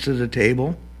friends to the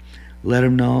table. Let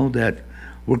them know that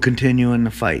we're continuing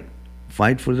the fight.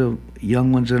 Fight for the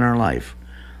young ones in our life.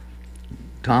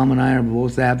 Tom and I are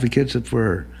both advocates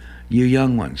for you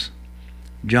young ones.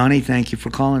 Johnny, thank you for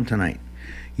calling tonight.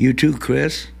 You too,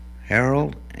 Chris,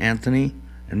 Harold, Anthony,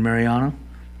 and Mariano.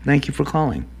 Thank you for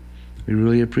calling. We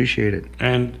really appreciate it.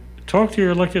 And talk to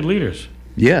your elected leaders.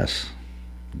 Yes.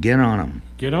 Get on them.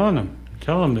 Get on them.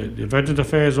 Tell them that the Veterans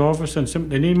Affairs Office and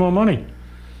they need more money.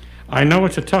 I know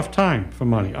it's a tough time for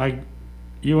money.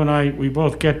 You and I, we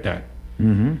both get that.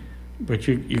 Mm-hmm. But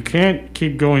you can't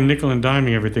keep going nickel and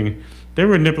diming everything. They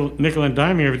were nickel and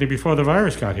diming everything before the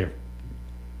virus got here.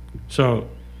 So,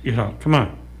 you know, come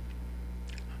on.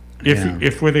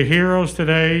 If we're the heroes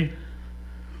today,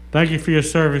 thank you for your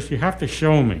service. You have to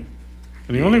show me.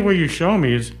 And the only way you show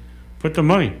me is put the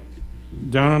money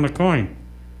down on the coin.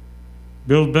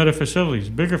 Build better facilities,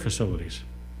 bigger facilities.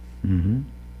 Mm-hmm.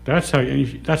 That's how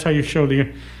you show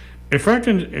the...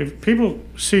 If people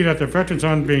see that the veterans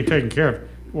aren't being taken care of,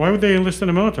 why would they enlist in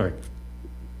the military?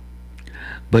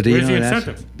 But where's the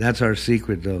incentive? That's our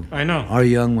secret, though. I know. Our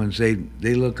young ones, they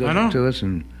look up to us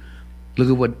and look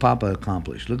at what Papa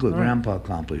accomplished. Look what Grandpa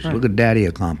accomplished. Look what Daddy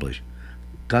accomplished.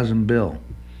 Cousin Bill,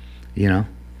 you know.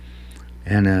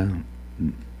 And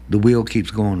the wheel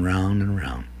keeps going round and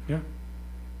round. Yeah.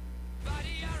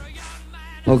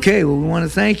 Okay, well, we want to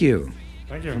thank you.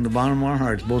 Thank you. From the bottom of our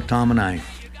hearts, both Tom and I.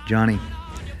 Johnny,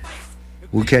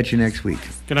 we'll catch you next week.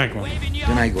 Good night, Guam. Good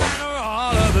night, Guam.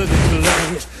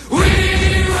 We will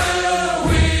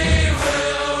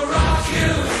rock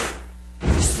you.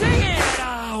 Sing it.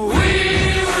 We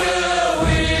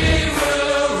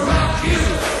will rock you.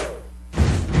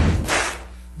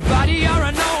 Buddy, you're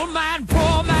an old man,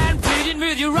 poor man, pleading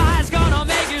with your eyes, gonna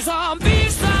make you zombie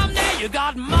someday. You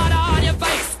got mud on your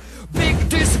face, big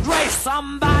disgrace.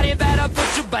 Somebody better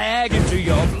put your bag into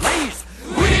your place.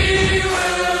 We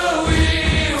will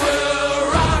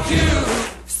rock you.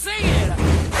 Sing it.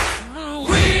 We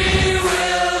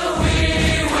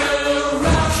will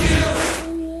rock you.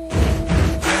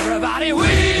 Everybody, we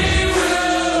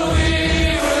will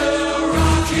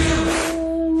rock you.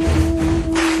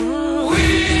 We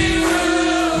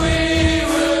will rock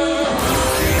you.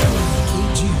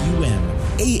 KGUM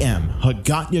AM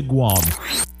Hagåtña, Guam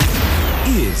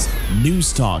is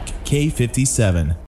NewsTalk K57.